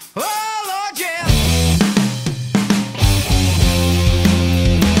wings. Oh Lord, yeah.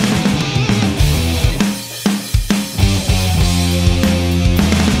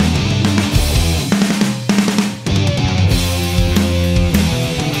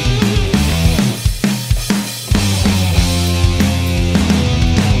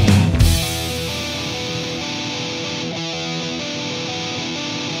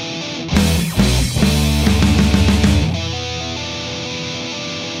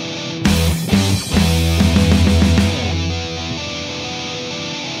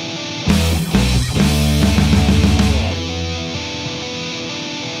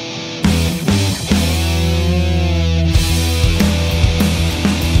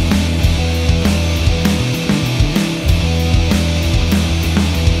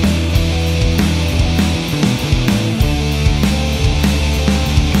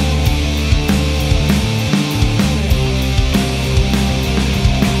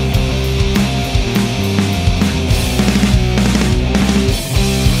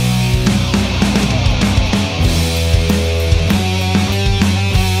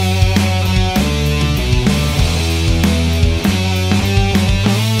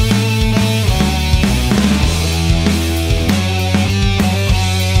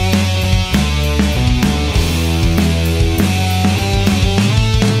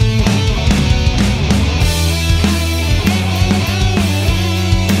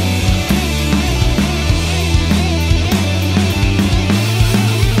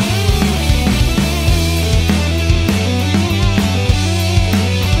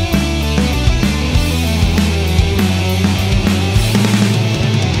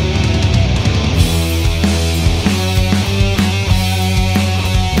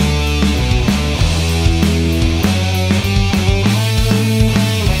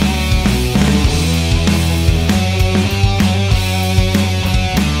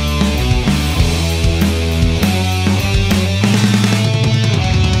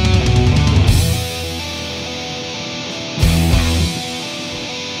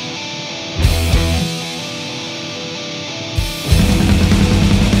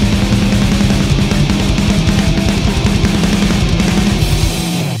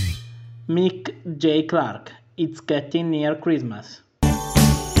 Jay Clark, It's Getting Near Christmas.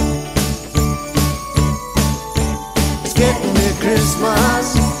 It's getting near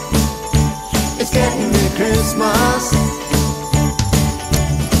Christmas. It's getting near Christmas.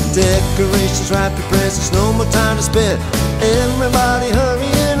 Decorations, wrapping presents, no more time to spare. Everybody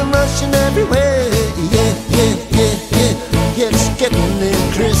hurrying and rushing everywhere. Yeah, yeah, yeah, yeah, yeah, it's getting near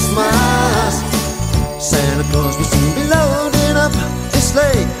Christmas. Santa Claus will soon be loading up his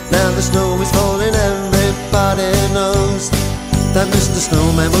sleigh. Now the snow is falling, everybody knows that Mr.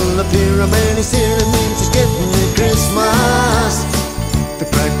 Snowman will appear when he's here. It means it's getting near Christmas. The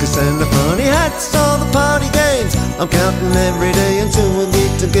crackers and the funny hats, all the party games. I'm counting every day until we'll be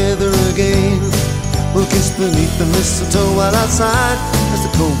together again. We'll kiss beneath the mistletoe while outside as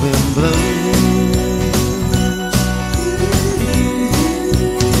the cold wind blows.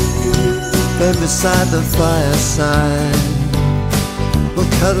 Bed beside the fireside, we'll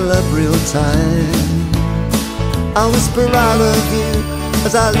cuddle up real tight. I'll whisper I love you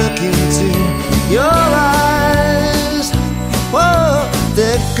as I look into your eyes. Whoa,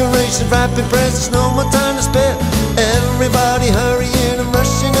 decorations, wrapping presents, no more time to spare. Everybody hurrying and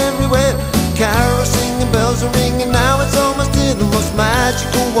rushing everywhere. Carols singing, bells are ringing, now it's almost here. The most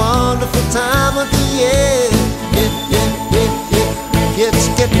magical, wonderful time of the year. Yeah, yeah, yeah, yeah, yeah,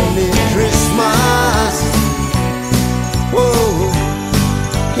 it's getting near Christmas. Whoa,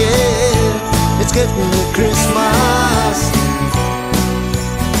 yeah, it's getting near Christmas.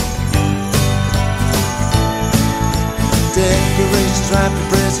 Decorations, wrapping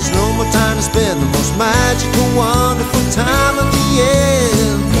presents, no more time to spare. The most magical, wonderful time of the year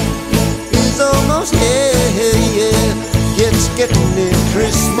is almost here, yeah, yeah, it's getting near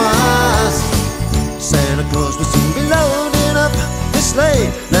Christmas. Santa Claus will soon be loading up his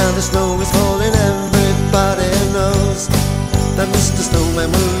sleigh. Now the snow is falling, everybody knows that Mr. Snowman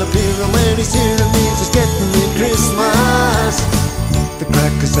will appear when he's here. It means it's getting near Christmas. The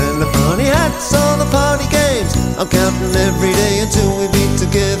crackers and the funny hats, all the party games. I'm counting every day until we be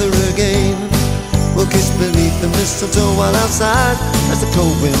together again. We'll kiss beneath the mistletoe while outside as the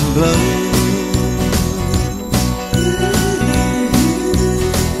cold wind blows.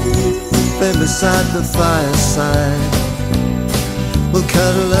 Bed beside the fireside, we'll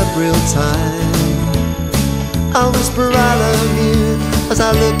cuddle up real tight. I'll whisper I love you as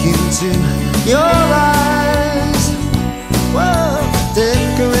I look into your eyes. Whoa,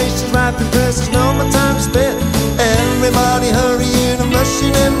 decorations, wrapping presents, no more time to spare. Everybody hurrying and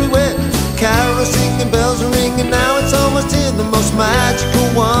rushing everywhere. Carols singing, bells are ringing, now it's almost here. The most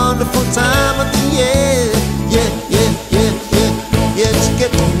magical, wonderful time of the year. Yeah, yeah, yeah, yeah, yeah, it's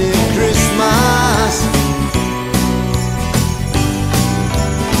getting near Christmas.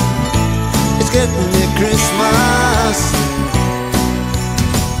 It's getting near Christmas.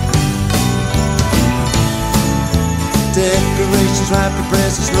 Decorations, wrapping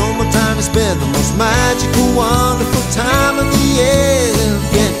presents, no more time to spare. The most magical, wonderful time of the year.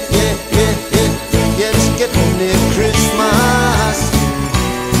 Yeah, yeah, yeah, yeah, yeah, it's getting near Christmas.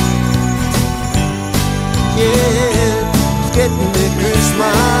 Yeah, it's getting near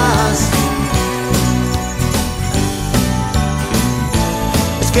Christmas.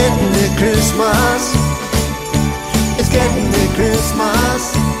 It's getting near Christmas. It's getting near Christmas.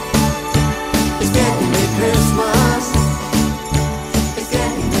 It's getting near Christmas. It's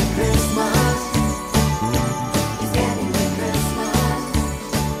getting near Christmas. It's getting near Christmas.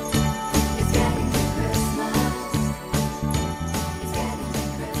 It's getting near Christmas.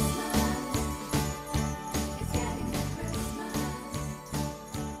 It's getting near Christmas.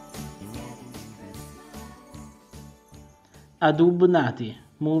 Adub Nati,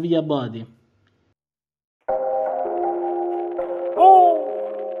 Move Your Body.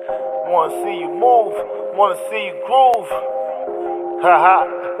 Wanna see you move, wanna see you groove. Haha,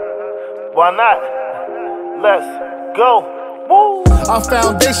 why not? Let's go. Woo. Our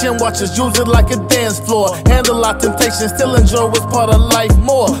foundation, watch us use it like a dance floor. Handle our temptations, still enjoy what's part of life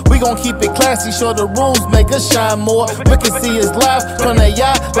more. We gon' keep it classy, show the rules, make us shine more. We can see us live, turn they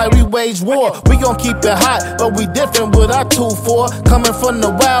eye like we wage war. We gon' keep it hot, but we different with our 2-4. Coming from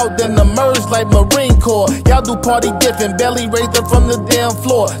the wild, then emerge like Marine Corps. Y'all do party different, belly raised up from the damn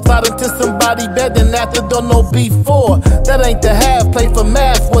floor. Slide into somebody bed, then after don't know before. That ain't the half, play for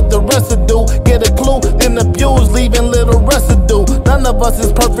math, what the rest will do. Get a clue, then abuse, leaving little residue. None of us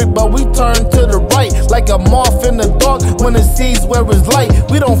is perfect, but we turn to the right like a moth in the dark when it sees where it's light.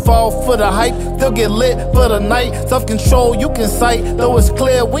 We don't fall for the hype, still get lit for the night. Self-control you can sight, though it's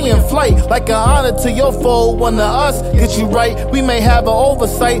clear we in flight. Like an honor to your foe, one of us get you right. We may have an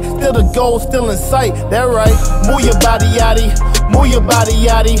oversight, still the goal still in sight. That right, move your body, yaddy. Move your body,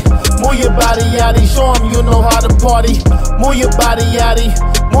 yaddy. Move your body, yaddy. Show 'em you know how to party. Move your body, yaddy.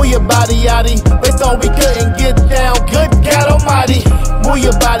 Move your body, yaddy. They thought we couldn't get down. Good God Almighty. Move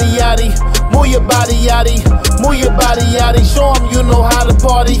your body, yaddy. Move your body, yaddy. Move your body, yaddy. Show 'em you know how to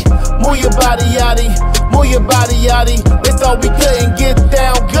party. Move your body, yaddy. Move your body, yaddy. They thought we couldn't get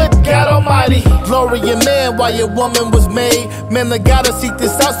down. Good God Almighty. Glory in man while your woman was made. Man, I gotta seek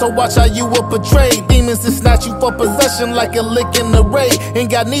this out, so watch how you will portray. Demons to snatch you for possession like a lick in the ray.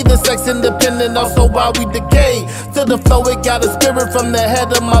 Ain't got neither sex independent, also while we decay. To the flow, it got a spirit from the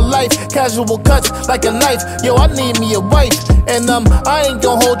head of my life. Casual cuts like a knife. Yo, I need me a wife. And I ain't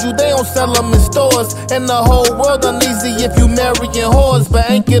gon' hold you, they don't sell them in stores. And the whole world uneasy if you marrying whores. But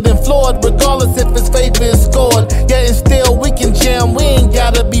anchored and floored, regardless if his favor is scored. Yet and still we can jam, we ain't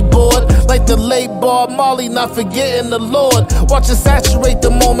gotta be bored. Like the late Bob Marley, not forgetting the Lord. Watch us saturate the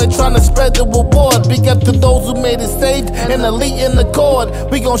moment, trying to spread the reward. Big up to those who made it saved and elite in the chord.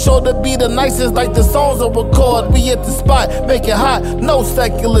 We gon' show to be the nicest like the songs will record. We at the spot, make it hot, no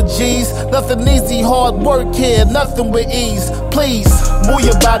secular G's. Nothing easy, hard work here, nothing with ease. Please, move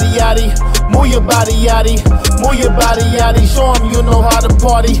your body, yaddy. Move your body, yaddy. Move your body, yaddy. Show 'em you know how to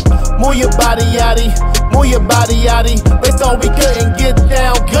party. Move your body, yaddy. Move your body, yaddy. They thought we couldn't get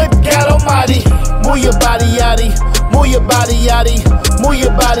down. Good God Almighty. Move your body, yaddy. Move your body, yaddy. Move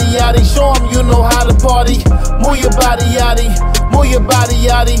your body, yaddy. Show 'em you know how to party. Move your body, yaddy. Move your body,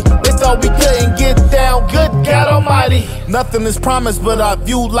 yaddy. They thought we couldn't get down. Good God Almighty. Nothing is promised, but I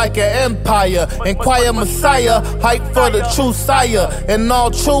view like an empire. Inquire Messiah, hype for the true sire. In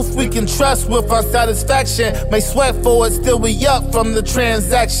all truth, we can trust with our satisfaction. May sweat for it, still we up from the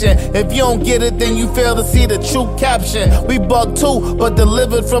transaction. If you don't get it, then you fail to see the true caption. We bug too, but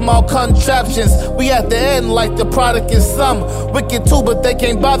delivered from our contraptions. We at the end like the product is some. Wicked too, but they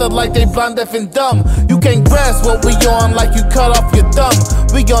can't bother like they blind, deaf, and dumb. You can't grasp what we on like you cut off your thumb.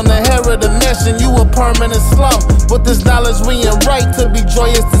 We gonna inherit a mansion, you a permanent slum. With this knowledge, we in right to be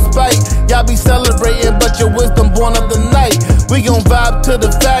joyous despite. Y'all be celebrating, but your wisdom born of the night. We gon' vibe to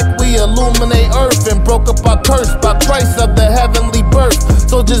the fact we illuminate earth and broke up our curse by Christ of the heavenly birth.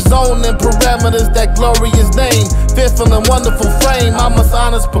 So just zone in parameters that glorious name. Fearful and wonderful frame, I must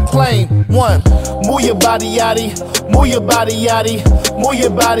honest proclaim. One, move your body, yaddy. Move your body, yaddy. Move your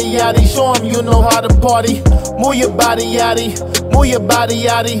body, yaddy. Show 'em you know how to party. Move your body, yaddy. Move your body,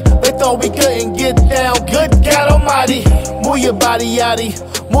 yaddy. They thought we couldn't get down. Good God Almighty. Move your body, yaddy.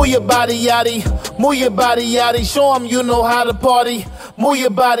 Move your body, yaddy. Move your body, yaddy. Show 'em you know how to party. Move your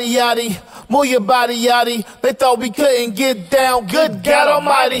body, yaddy. Move your body, yaddy. They thought we couldn't get down. Good God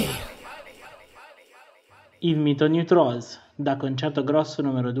Almighty. Il mito New Trolls, da Concerto Grosso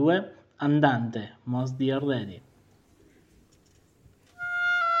numero 2, Andante, Most Dear Daddy.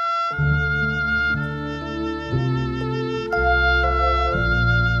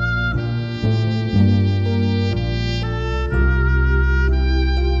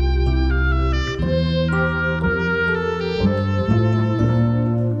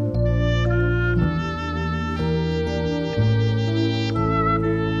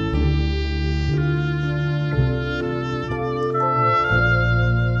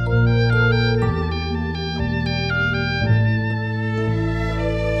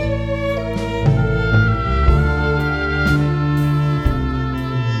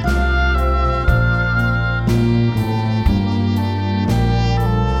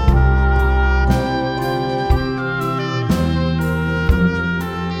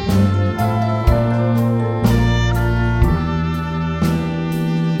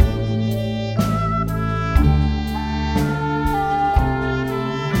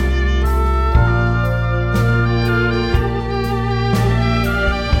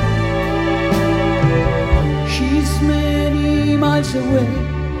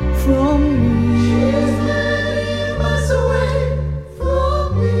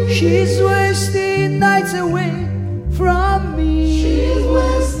 She's wasting nights away from me. She's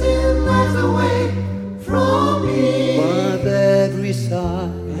wasting nights away from me. But every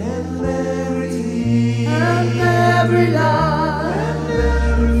sigh and every tear and every lie and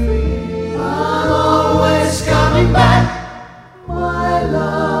every I'm always coming back, my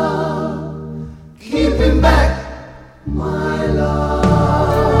love, keeping back my love.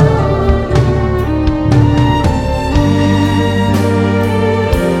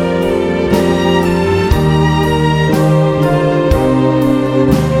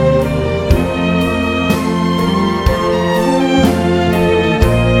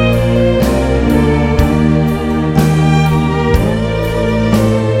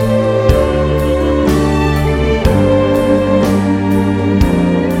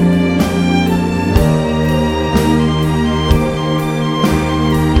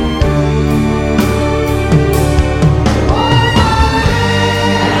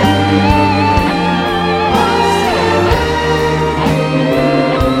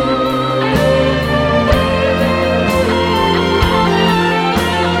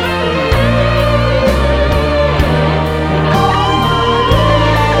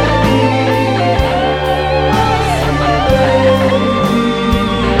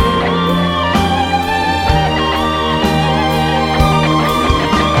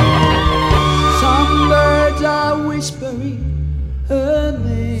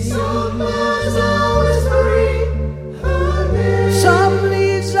 There's always free. Some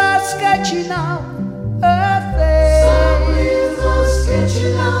leaves are sketching out her face. Some leaves are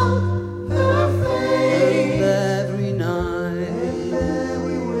sketching out her face. Every night, and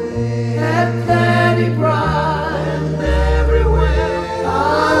everywhere, and plenty bright, and everywhere.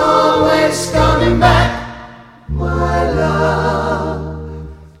 I'm always coming back, my love,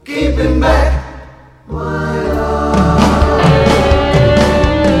 keeping back my love.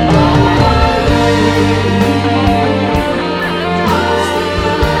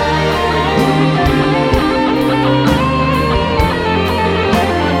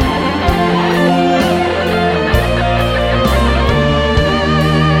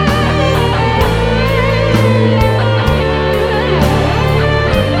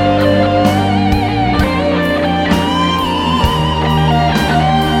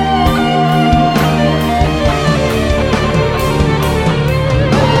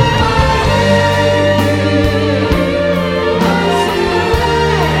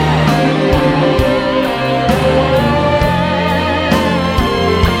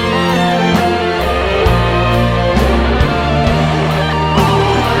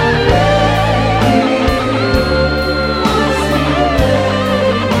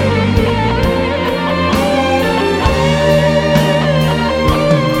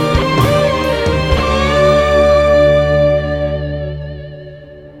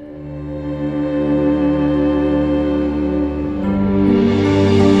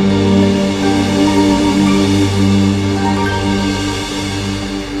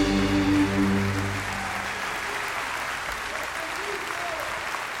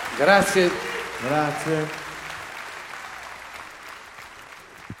 Grazie. Grazie.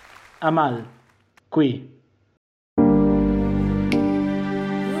 Amal, qui.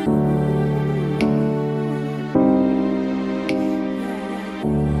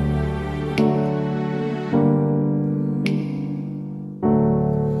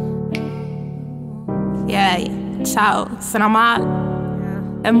 Yeah, ciao, sono Amal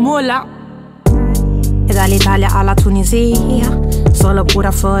e Mula. E dall'Italia alla Tunisia, solo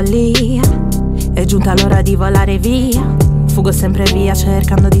pura follia. È giunta l'ora di volare via. Fugo sempre via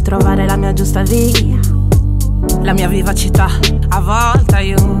cercando di trovare la mia giusta via. La mia vivacità a volte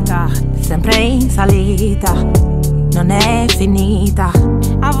aiuta, sempre in salita, non è finita.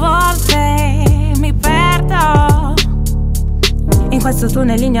 A volte mi perdo in questo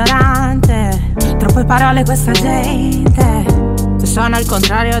tunnel ignorante. Troppe parole questa gente. Sono al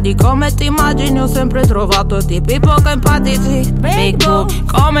contrario di come ti immagini. Ho sempre trovato tipi poco empatici, big boom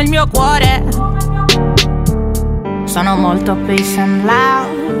come il mio cuore. Sono molto peace and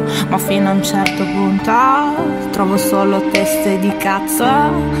love, ma fino a un certo punto trovo solo teste di cazzo.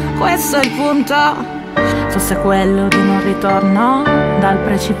 Questo è il punto. Fosse quello di non ritorno, dal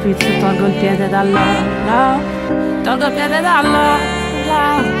precipizio tolgo il piede dall'oro. Tolgo il piede dall'oro.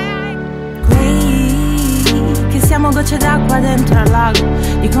 Siamo gocce d'acqua dentro al lago,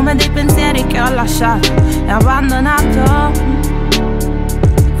 di come dei pensieri che ho lasciato e abbandonato.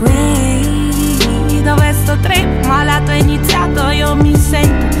 Qui dove sto trip malato è iniziato, io mi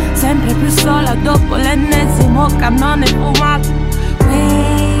sento sempre più sola dopo l'ennesimo cannone fumato.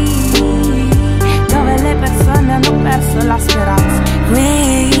 Qui dove le persone hanno perso la speranza.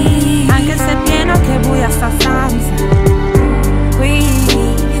 Qui anche se è pieno che buia sta stanza. Qui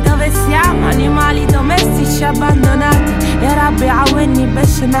dove siamo animali domestici abbandonati e rabbia wenni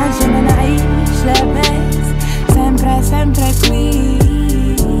besce nage me naish leves. Sempre, sempre qui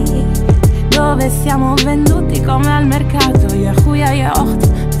dove siamo venduti come al mercato. Ya huya ya ocht,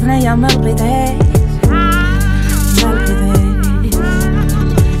 snaya melbidej Melbidej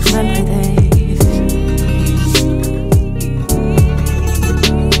Melbidej.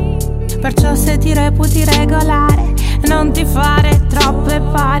 Perciò se ti reputi regolare, non ti fare troppe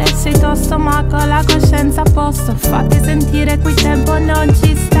pare. Sei tosto ma con la coscienza a posto. Fatti sentire qui tempo non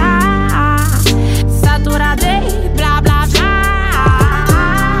ci sta. Satura dei bla bla bla.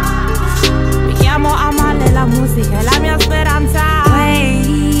 Mi chiamo Amal e la musica è la mia speranza.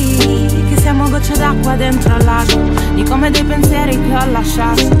 Hey, che siamo gocce d'acqua dentro al lago, di come dei pensieri che ho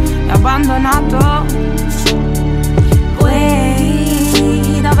lasciato e abbandonato.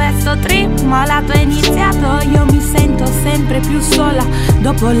 Dove sto trip malato è iniziato, io mi sento sempre più sola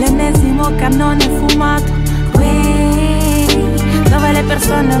dopo l'ennesimo cannone fumato. Qui dove le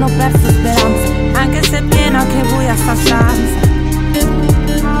persone hanno perso speranza, anche se è piena che buia sta stanza.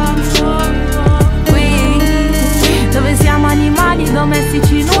 Qui dove siamo animali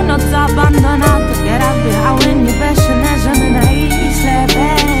domestici in uno zoo abbandonato. Che rabbia a ogni pesce ne je ne isle.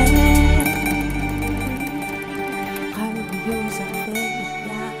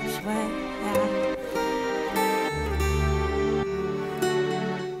 Way.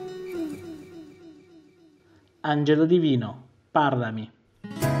 Angelo Divino, Parlami.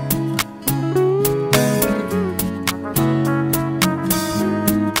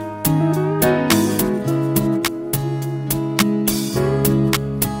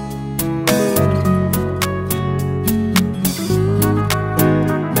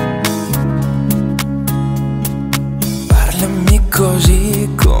 Così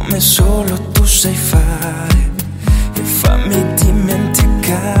come solo tu sai fare e fammi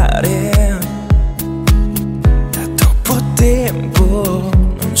dimenticare. Da troppo tempo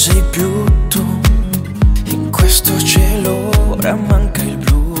non sei più tu, in questo cielo ora manca il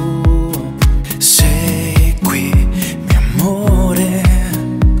blu. Sei qui, mio amore,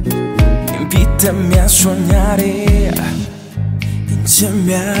 invitami a sognare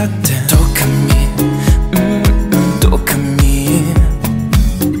insieme a te. Toccami, toccami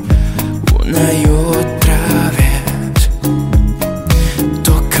una y otra vez,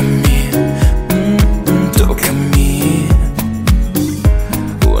 tócame, tócame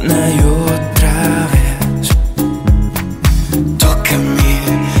una y otra vez, tócame,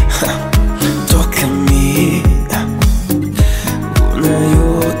 tócame una y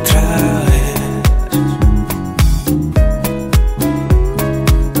otra vez.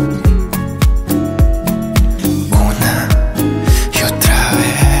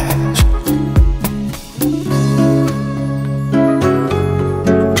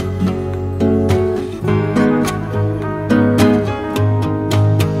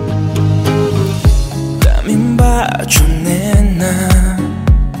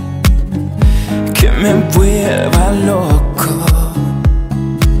 Me vuelva loco,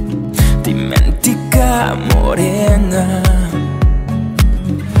 dimentica morena,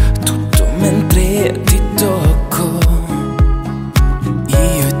 tutto mentre ti tocco.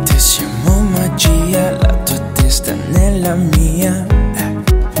 Io e te siamo magia, la tua testa nella mia,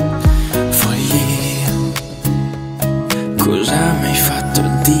 follia. Cosa mi hai fatto?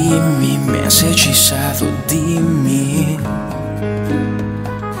 Dimmi, mi hai esercitato, dimmi.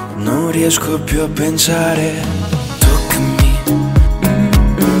 Non riesco più a pensare. Toccami,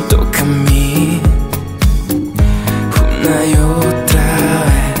 toccami una y otra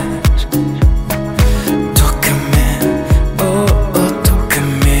vez. Tócame, oh, oh,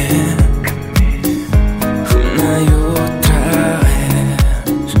 tócame una y otra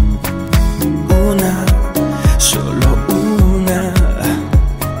vez. Una, solo una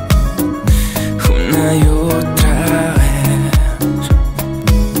y otra vez.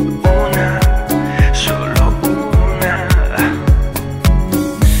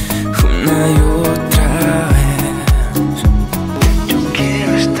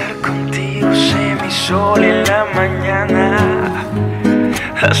 Sol en la mañana,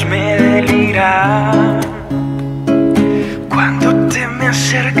 hazme delirar. Cuando te me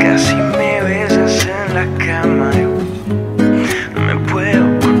acercas y me besas en la cama, yo no me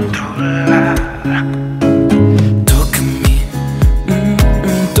puedo controlar. Tócame,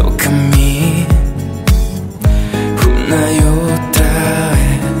 tócame una y otra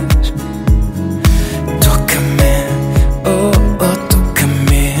vez. Tócame, oh, oh,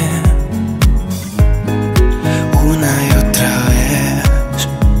 tócame una y otra vez.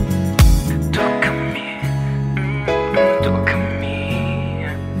 Tócame, tócame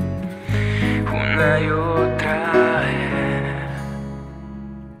una y otra vez.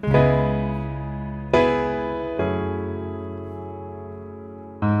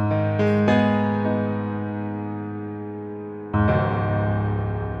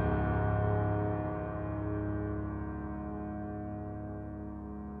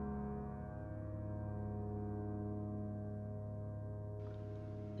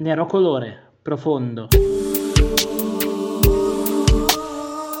 Nero colore, profondo.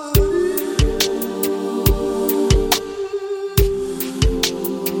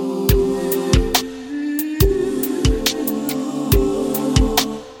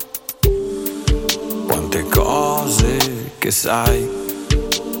 Quante cose che sai,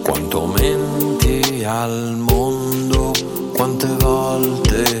 quanto menti al mondo, quante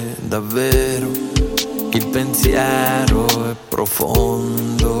volte davvero il pensiero è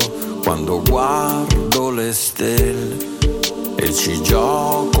profondo. Quando guardo le stelle e ci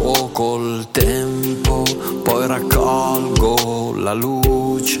gioco col tempo, poi raccolgo la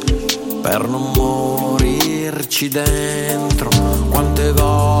luce per non morirci dentro. Quante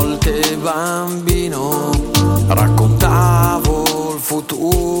volte bambino raccontavo il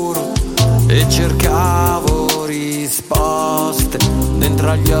futuro e cercavo risposte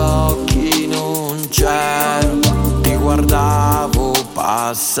dentro agli occhi non c'ero, ti guardavo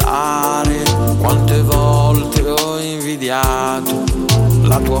passare. Quante volte ho invidiato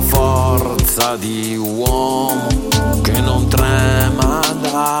la tua forza di uomo che non trema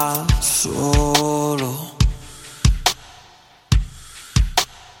da solo.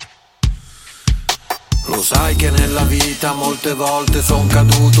 Lo sai che nella vita molte volte son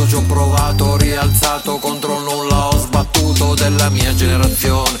caduto, ci ho provato, ho rialzato, contro il nulla ho sbattuto. Della mia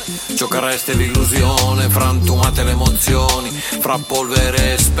generazione giochereste l'illusione, frantumate le emozioni fra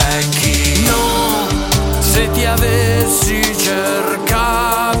polvere e specchi. No, se ti avessi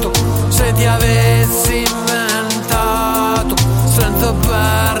cercato, se ti avessi inventato, senza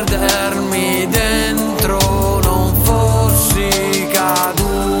perdermi dentro non fossi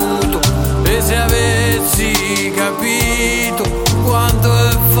caduto. E se avessi capito quanto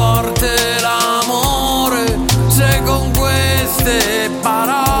è forte l'amore, se con queste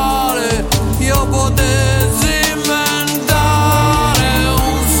parole io potessi inventare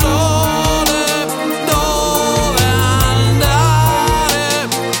un sole dove andare,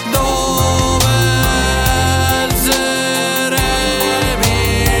 dove essere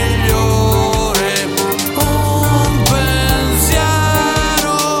migliore, un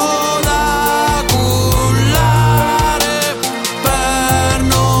pensiero da cullare per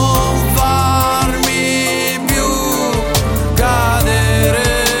non farmi più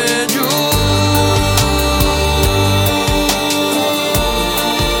cadere giù.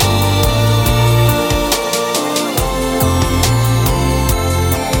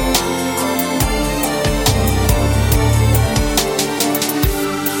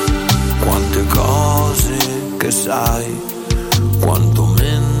 Quante cose che sai, quanto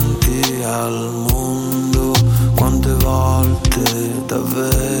menti al mondo, quante volte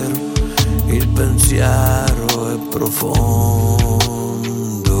davvero il pensiero è profondo.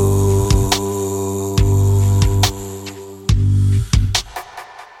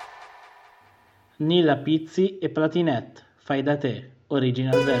 Nila Pizzi e Platinette, Fai da te,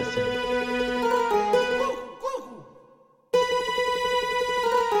 original version.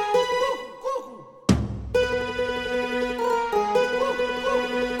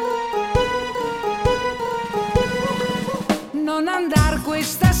 Non andar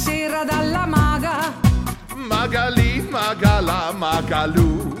questa sera dalla maga, Magali, Magala,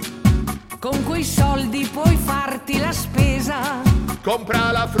 Magalù. con quei soldi puoi farti la spesa.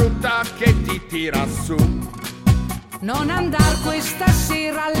 Compra la frutta che ti tira su. Non andar questa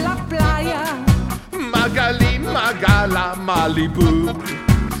sera alla playa, Magali, Magala, Malibu.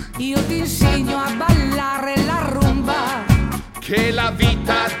 io ti insegno a ballare la rumba. Che la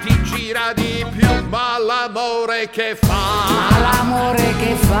vita ti gira di più, ma l'amore che fa. Ma l'amore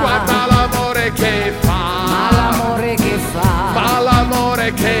che fa, Guarda l'amore che fa. ma l'amore che fa, Ma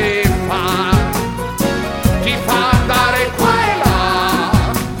l'amore che fa ti fa andare qua e là.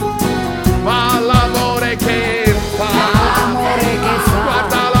 Ma l'amore che fa, l'amore che fa,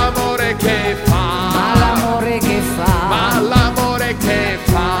 guarda l'amore che fa. ma l'amore che fa, Ma l'amore che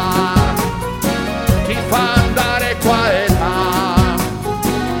fa ti fa andare qua e là.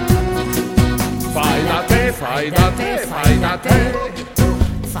 Fai da te, fai da te, fai da te.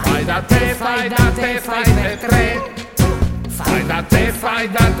 Fai da te, fai da te, fai per tre. Fai da te, fai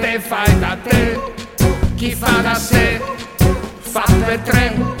da te, fai da te. Chi fa da sé fa per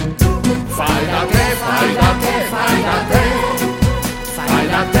tre. Fai da te, fai da te, fai da te. Fai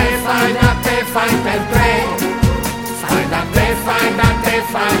da te, fai da te, fai per tre. Fai da te, fai da te,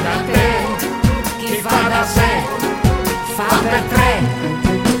 fai da te. Chi fa da sé fa per tre.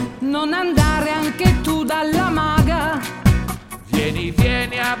 non andare anche tu dalla maga, Vieni,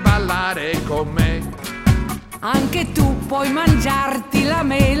 vieni a ballare con me. anche tu puoi mangiarti la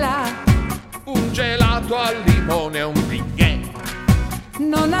mela. Un gelato al limone e un bignè.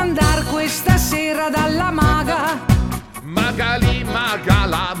 Non andar questa sera dalla maga, Magali,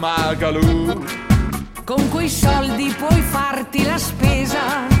 Magala, Magalù. con quei soldi puoi farti la spesa.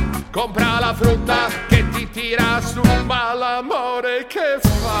 Compra la frutta che ti tira su, ma l'amore che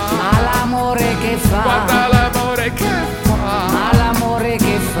fa. Ma l'amore che fa, Guarda l'amore che fa. ma l'amore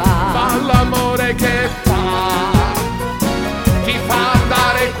che fa, Ma l'amore che fa ti fa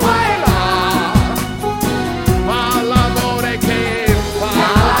andare qua e là. Ma l'amore che fa,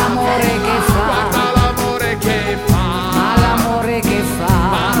 l'amore che fa, guarda l'amore che fa. ma l'amore che fa,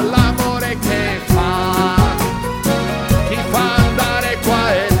 Ma l'amore che fa ti fa andare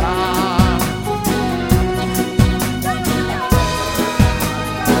qua e là.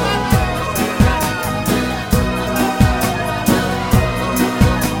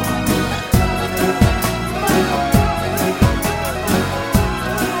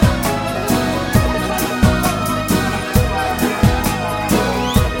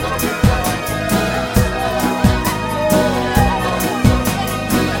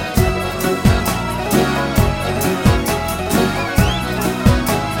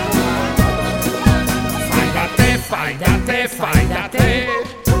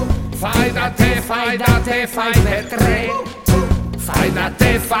 Fai da te, fai da te, fai per tre. Fai da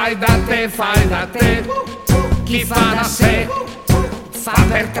te, fai da te, fai da te. Chi fa da sé, fa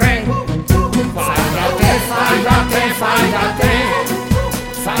per tre. Fai da te, fai da te, fai da te.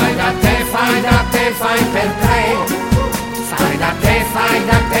 Fai da te, fai da te, fai per tre. Fai da te, fai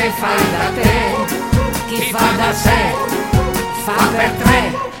da te, fai da te. Chi fa da sé, fa per tre.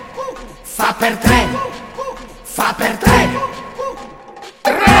 Fa per tre. Fa per tre.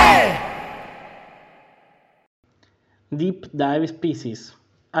 Tre! Deep Dive Species,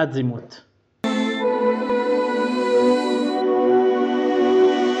 Azimuth.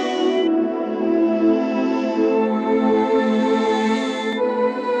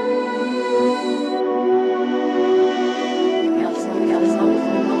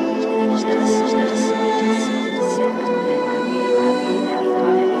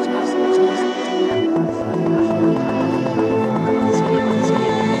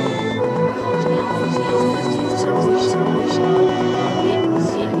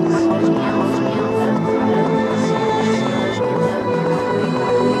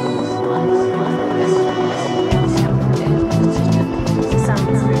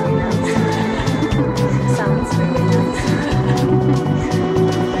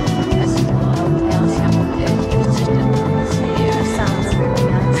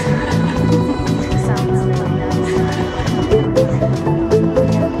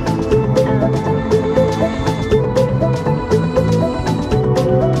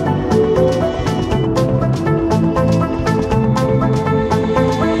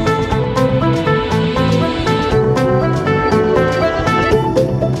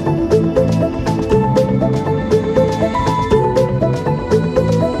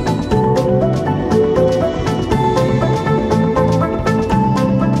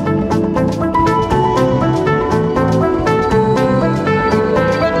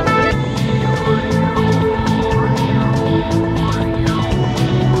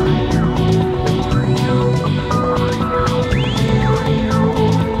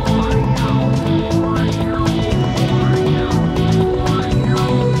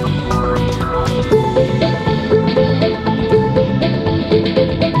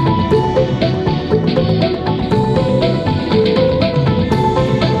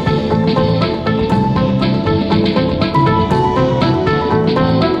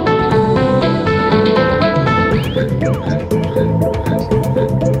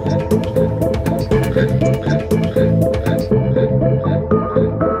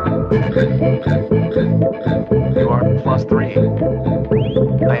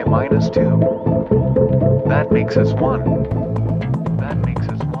 makes us one. That makes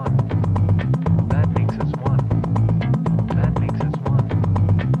us one. That makes us one. That makes us one.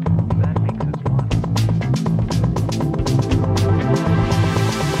 That makes us one.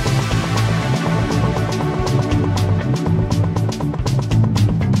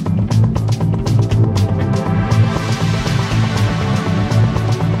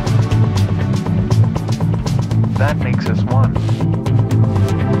 That makes us one.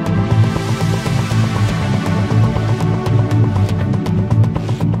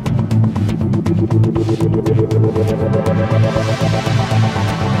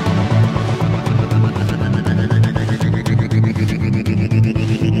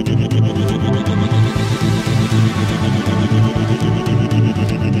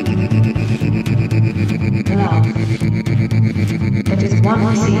 That is one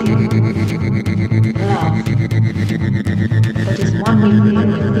we see. Love. That is one we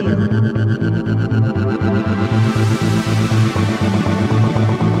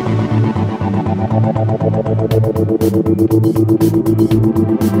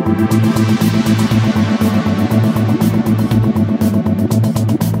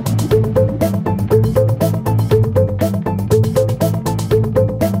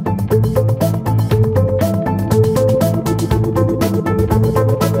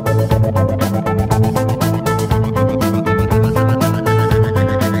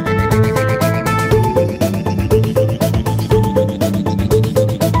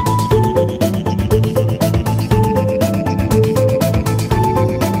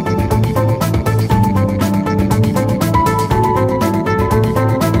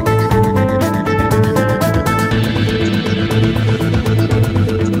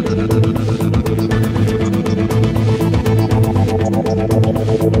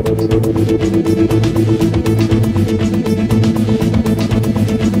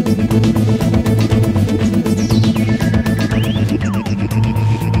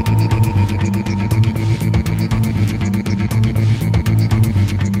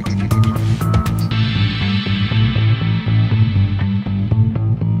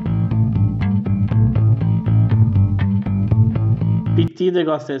TXT, The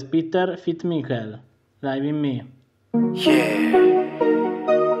Ghost and Spitter, Fit Michael, Live in Me. Yeah,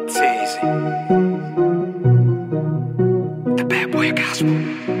 it's easy. The bad boy gospel.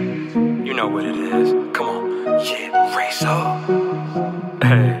 You know what it is. Come on, yeah, raise up.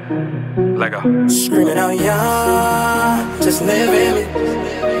 Hey, let go. Screaming out, yeah, just live in me.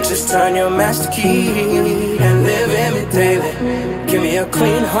 Just turn your master key and live in me daily. Give me a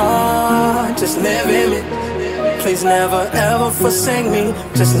clean heart, just live in me. Please never ever forsake me,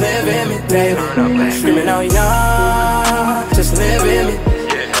 just live in me daily. Screaming out, yeah, just live in me.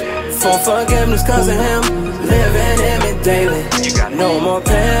 For forgiveness cause of him, living in me daily. No more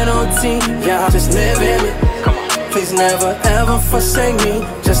penalty, yeah, just live in me. Please never ever forsake me,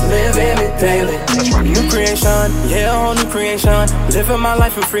 just live in me daily. New creation, yeah, whole new creation. Living my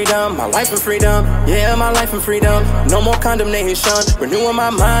life in freedom, my life in freedom. Yeah, my life in freedom. No more condemnation. Renewing my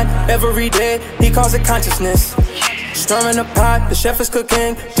mind every day. He calls it consciousness. Stirring the pot, the chef is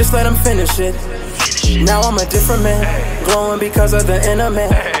cooking. Just let him finish it. Now I'm a different man, glowing because of the inner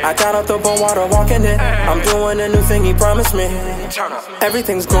man. I got out the bone water, walking it. I'm doing a new thing he promised me.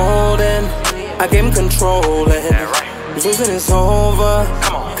 Everything's golden, I gave him control and losing is over,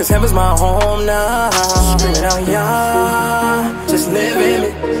 cause heaven's my home now. Screaming out, yeah, just live in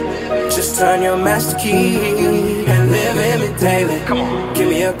me. Just turn your master key and live in me daily. Give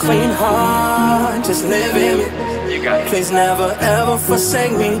me a clean heart, just live in me. Please never ever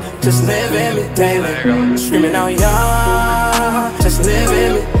forsake me, just live in me daily. Screaming out, yeah, just live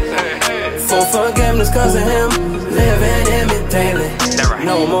in me. For forgiveness cause of him, living in me daily.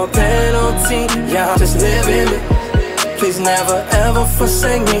 No more penalty, yeah, just live in me. Please never ever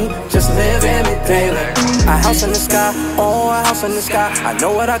forsake me, just live in me daily. A house in the sky, oh, a house in the sky. I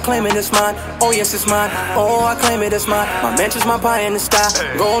know what I claim it is mine, oh yes it's mine. Oh, I claim it is mine, my mansion's my pie in the sky.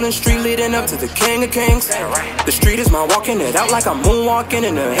 Golden street leading up to the King of Kings. The street is my walking it out like I'm moonwalking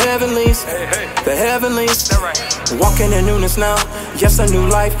in the heavenlies. The heavenlies, walking in newness now. Yes, a new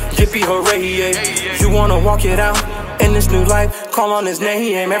life, yippee hooray, yeah. You wanna walk it out in this new life, call on his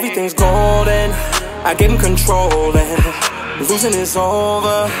name. Everything's golden, I gave him control and losing is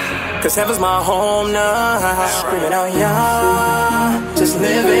over, cause heaven's my home now. Screaming out, yeah, just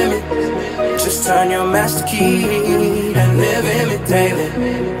live in me. Just turn your master key and live in me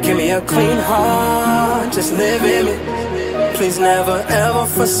daily. Give me a clean heart, just live in me. Please never ever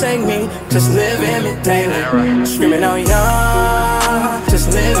forsake me, just live in me daily. Screaming out, yeah,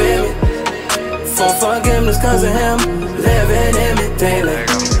 just live in me. For forgiveness cause of him, living in me daily.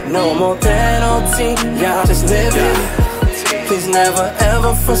 No more penalty, yeah, just live in me. Please never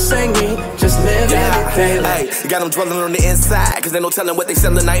ever forsake me, just live in it daily. Hey, got them dwelling on the inside, cause they no telling what they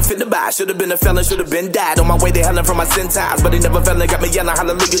selling, I ain't fit to buy. Should've been a felon, should've been died. On my way to hellin' from my sin times, but they never fell and got me yelling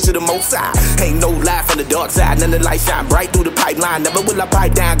hallelujah to the most high. Ain't no lie from the dark side, none of the light shine bright through the pipeline. Never will I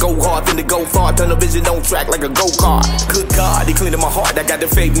pipe down, go hard, finna go far. Turn the vision on track like a go-kart. Good God, he cleaning my heart, I got the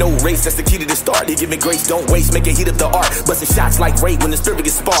faith, no race. That's the key to the start, he give me grace, don't waste. Make it heat up the art, busting shots like rape when the spirit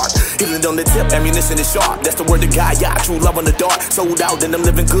gets sparked. Healing on the tip, ammunition is sharp. That's the word of God, yeah, true love on the dark. Sold out, and I'm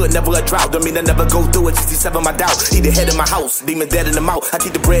living good, never a drought. Don't mean I never go through it, 67 my doubt. He the head of my house, demon dead in the mouth. I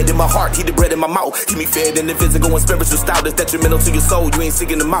keep the bread in my heart, keep the bread in my mouth. Keep me fed in the physical and spiritual style. That's detrimental to your soul, you ain't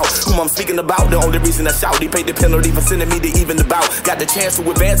seeking them out. Whom I'm speaking about, the only reason I shout. He paid the penalty for sending me to even the bout. Got the chance to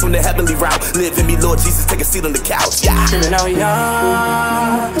advance on the heavenly route. Live in me, Lord Jesus, take a seat on the couch, yeah. Screaming out,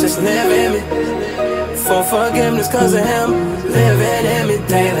 yeah, just live in me. For forgiveness cause of him, living in me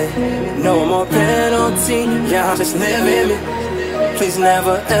daily. No more penalty, yeah, just live in me. Please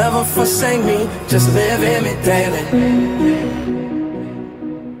never ever forsake me, just live in me daily.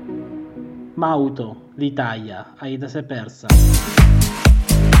 Mauto, l'Italia, Aida se persa.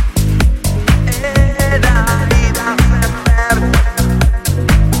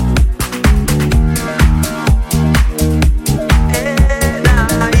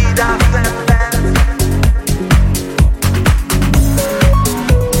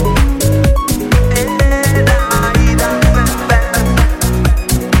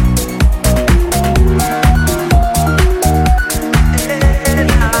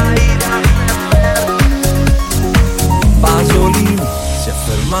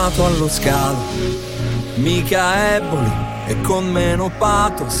 Allo scalo, mica eboli e con meno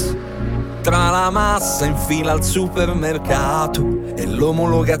pathos. Tra la massa in fila al supermercato e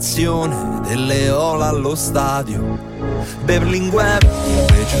l'omologazione delle ola allo stadio. Berlinguer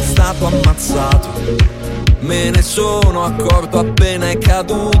invece è stato ammazzato. Me ne sono accorto appena è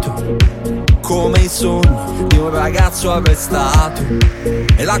caduto, come i sogni di un ragazzo arrestato.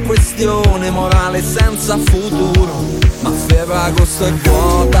 E la questione morale senza futuro, ma Ferragosto è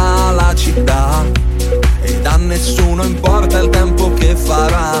vuota la città e i danni nessuno importa il tempo che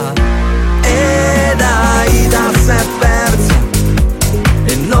farà. Ed Aida s'è persa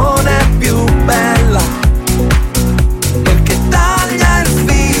e non è più bella, perché taglia il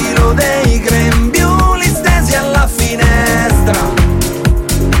filo dei grembiuli stesi alla finestra.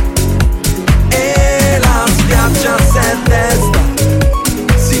 E la spiaggia s'è desta,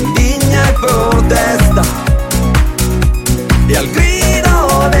 si indigna e protesta, e al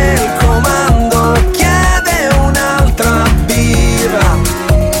grido del comando chiede un'altra birra.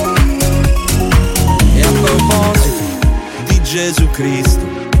 E a proposito di Gesù Cristo,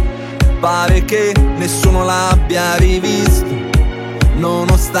 pare che nessuno l'abbia rivisto,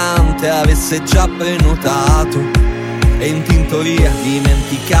 nonostante avesse già prenotato e in tintoria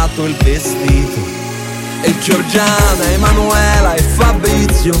dimenticato il vestito. E Giorgiana, Emanuela e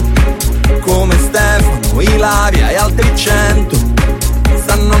Fabrizio, come Stefano, Ilaria e altri 100,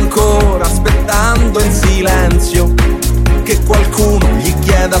 stanno ancora aspettando in silenzio che qualcuno gli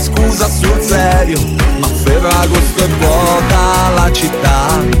chieda scusa sul serio. Ma Ferragosto è vuota la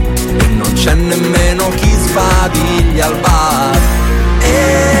città e non c'è nemmeno chi sbadiglia al bar.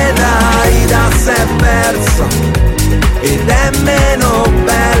 Ed Aida s'è persa ed è meno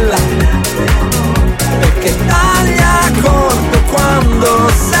bella, perché taglia corto quando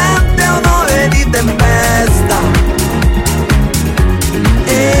sente odore di tempesta,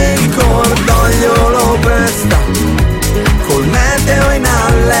 e il cordoglio lo presta col meteo in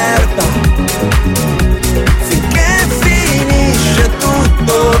allerta, finché finisce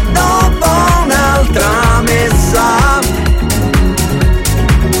tutto dopo un'altra messa.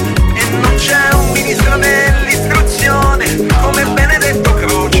 E non c'è un ministro dell'istruzione come Benedetto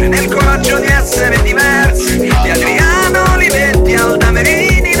Croce nel coraggio di essere diversi, di Adriano Olivetti al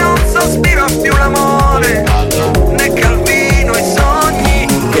Damerini non sospira più l'amore, né Calvino i sogni,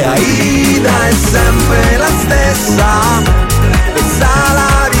 che Aida è sempre la stessa, e sa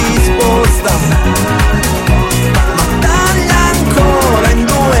la risposta, ma taglia ancora in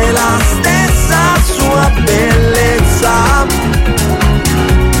due la stessa sua bellezza.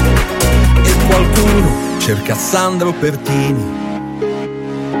 E qualcuno cerca Sandro Pertini.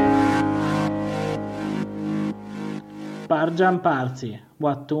 Parjan Parsi,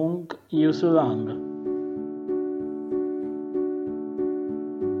 Watung Yusulong.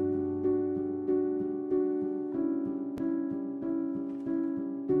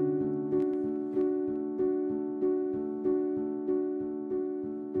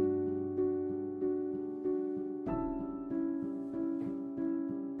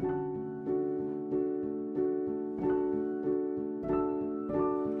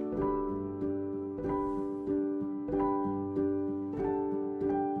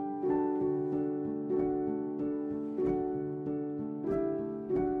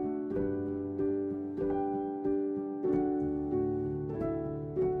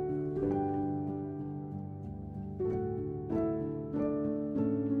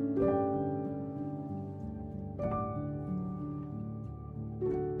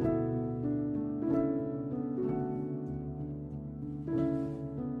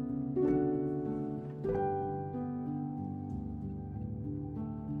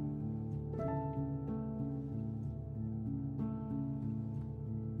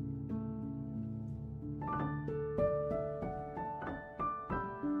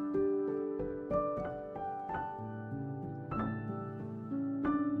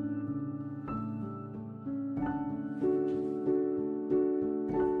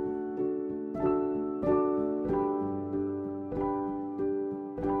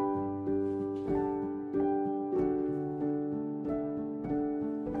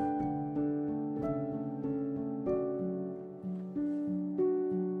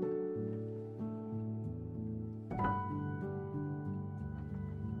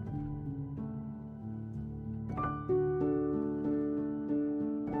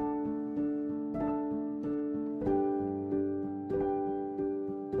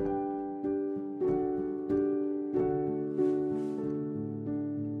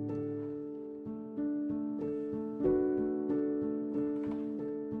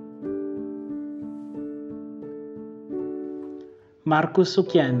 Markus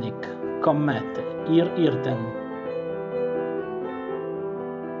Sukiennik, Kommette, Ir Irten.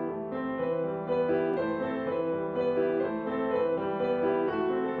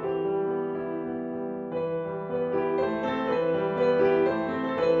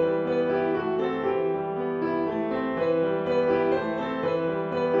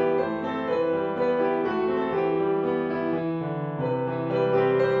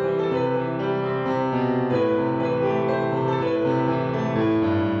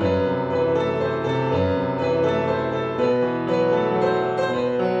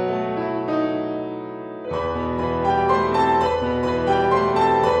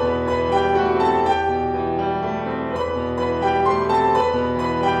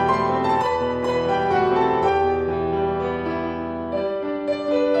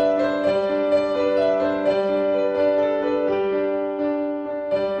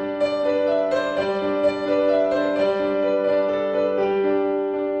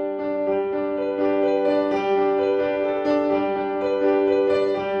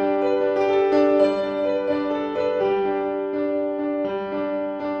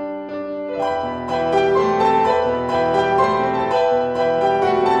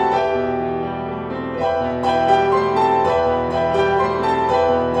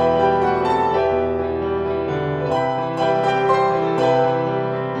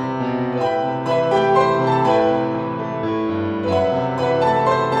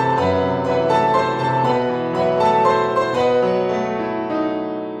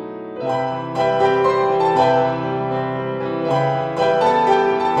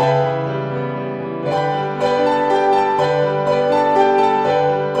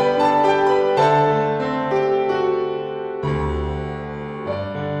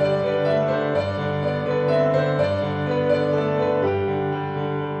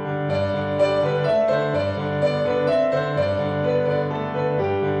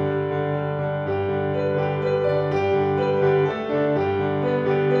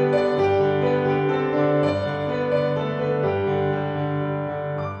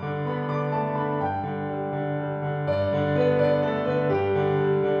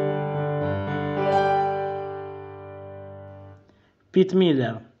 Pete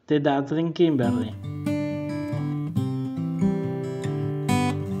Miller, The Dazzling Kimberly.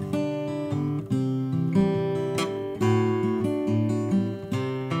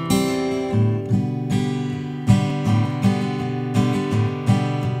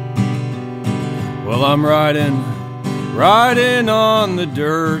 Well, I'm riding on the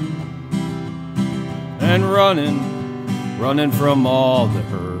dirt and running from all the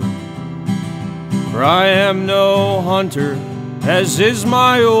hurt. For I am no hunter, as is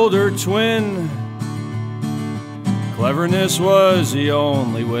my older twin. Cleverness was the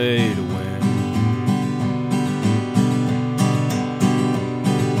only way to win.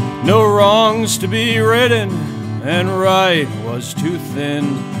 No wrongs to be written, and right was too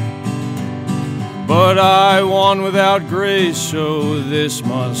thin. But I won without grace, so this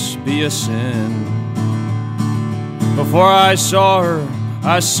must be a sin. Before I saw her,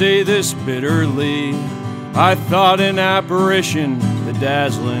 I say this bitterly, I thought an apparition, the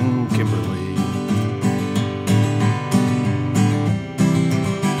dazzling Kimberly.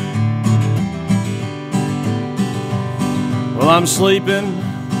 Well, I'm sleeping,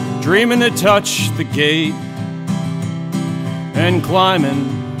 dreaming to touch the gate and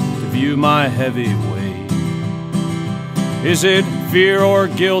climbing view my heavy weight. Is it fear or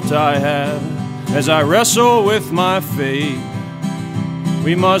guilt I have as I wrestle with my fate?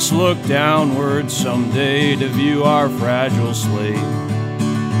 We must look downward someday to view our fragile slate.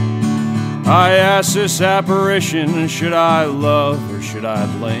 I ask this apparition, should I love or should I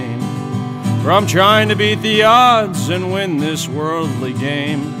blame? For I'm trying to beat the odds and win this worldly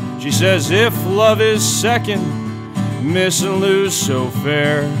game. She says if love is second, miss and lose so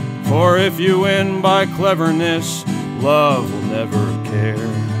fair. For if you win by cleverness, love will never care.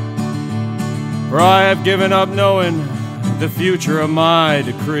 For I have given up knowing the future of my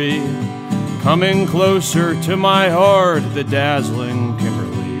decree, coming closer to my heart, the dazzling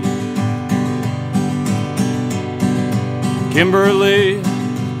Kimberly. Kimberly,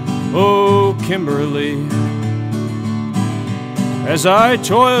 oh Kimberly, as I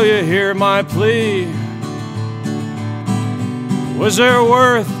toil you hear my plea. Was there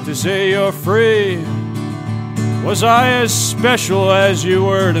worth to say you're free? Was I as special as you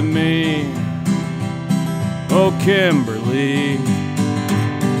were to me? Oh, Kimberly.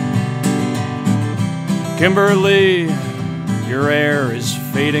 Kimberly, your air is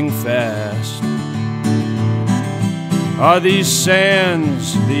fading fast. Are these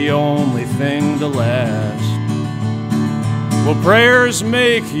sands the only thing to last? Will prayers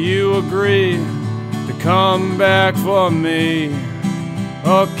make you agree to come back for me?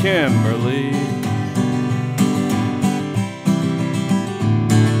 Oh, Kimberly.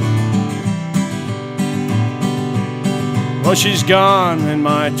 Well, she's gone and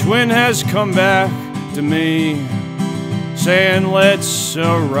my twin has come back to me, saying let's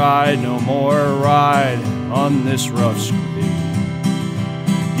ride no more, ride on this rough scree.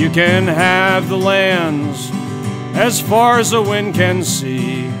 You can have the lands as far as the wind can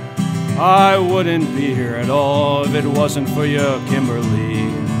see. I wouldn't be here at all if it wasn't for you, Kimberly.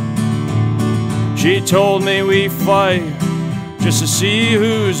 She told me we fight just to see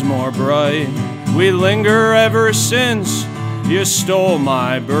who's more bright. We linger ever since you stole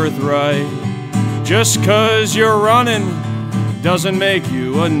my birthright. Just 'cause you're running doesn't make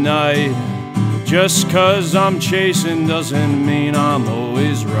you a knight. Just 'cause I'm chasing doesn't mean I'm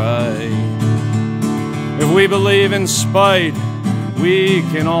always right. If we believe in spite, we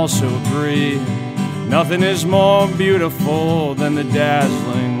can also agree nothing is more beautiful than the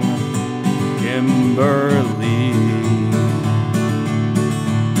dazzling Kimberly.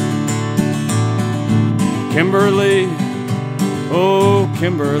 Kimberly, oh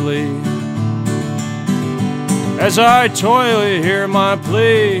Kimberly, as I toil you hear my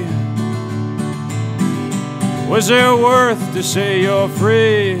plea. Was there worth to say you're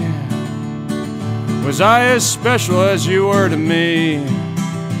free? Was I as special as you were to me?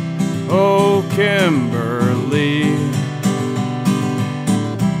 Oh, Kimberly.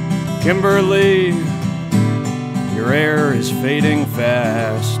 Kimberly, your air is fading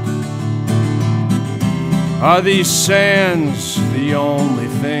fast. Are these sands the only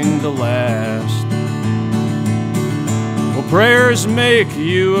thing to last? Will prayers make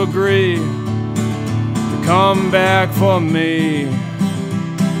you agree to come back for me?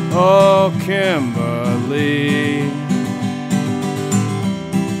 Oh, Kimberly.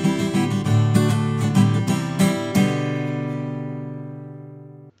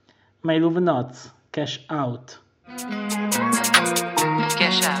 My Love Notes, Cash Out.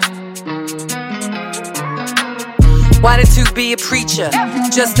 Cash out. Wanted to be a preacher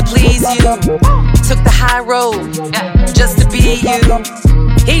just to please you. took the high road just to be you.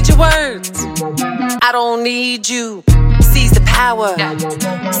 Heed your words, I don't need you. Seize the power,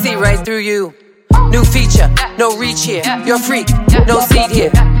 see right through you. New feature, no reach here. You're a freak, no seed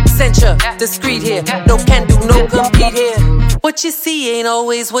here. Censure, discreet here. No can do, no compete here. What you see ain't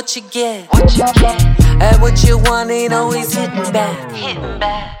always what you get. And what you want ain't always hitting back.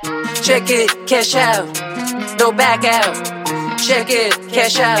 Check it, cash out, no back out. Check it,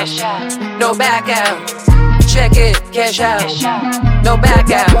 cash out, no back out. Check it, cash out, no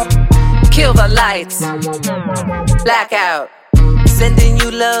back out. Kill the lights, blackout. Sending you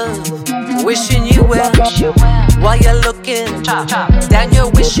love, wishing you well. While you're looking down,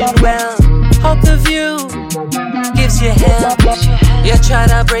 you're wishing well. Hope the view gives you hell. You try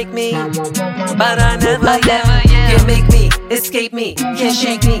to break me, but I never yell. Can't make me, escape me, can't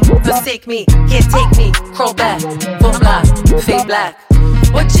shake me, forsake me, can't take me, crawl back, full block, fade black.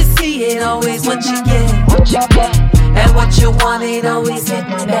 What you see ain't always what you get. And what you want ain't always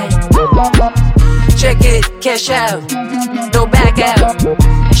hitting back. Check it, cash out, no back out.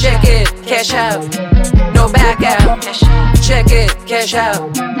 Check it, cash out, no back out. Check it, cash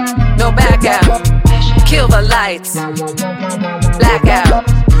out, no back out. Kill the lights, blackout.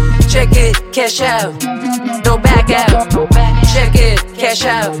 Check it, cash out, no back out. Check it, cash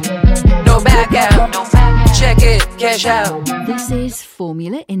out, no back out. Check it, cash out. This is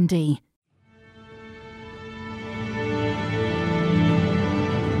Formula Indie.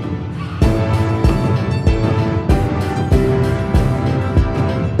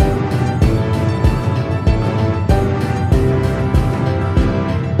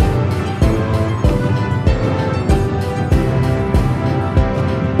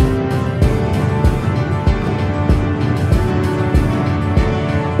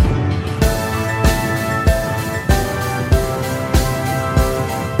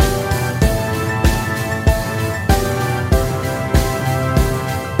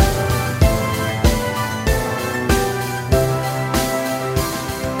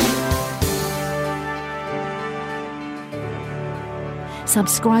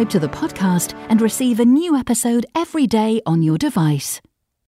 Subscribe to the podcast and receive a new episode every day on your device.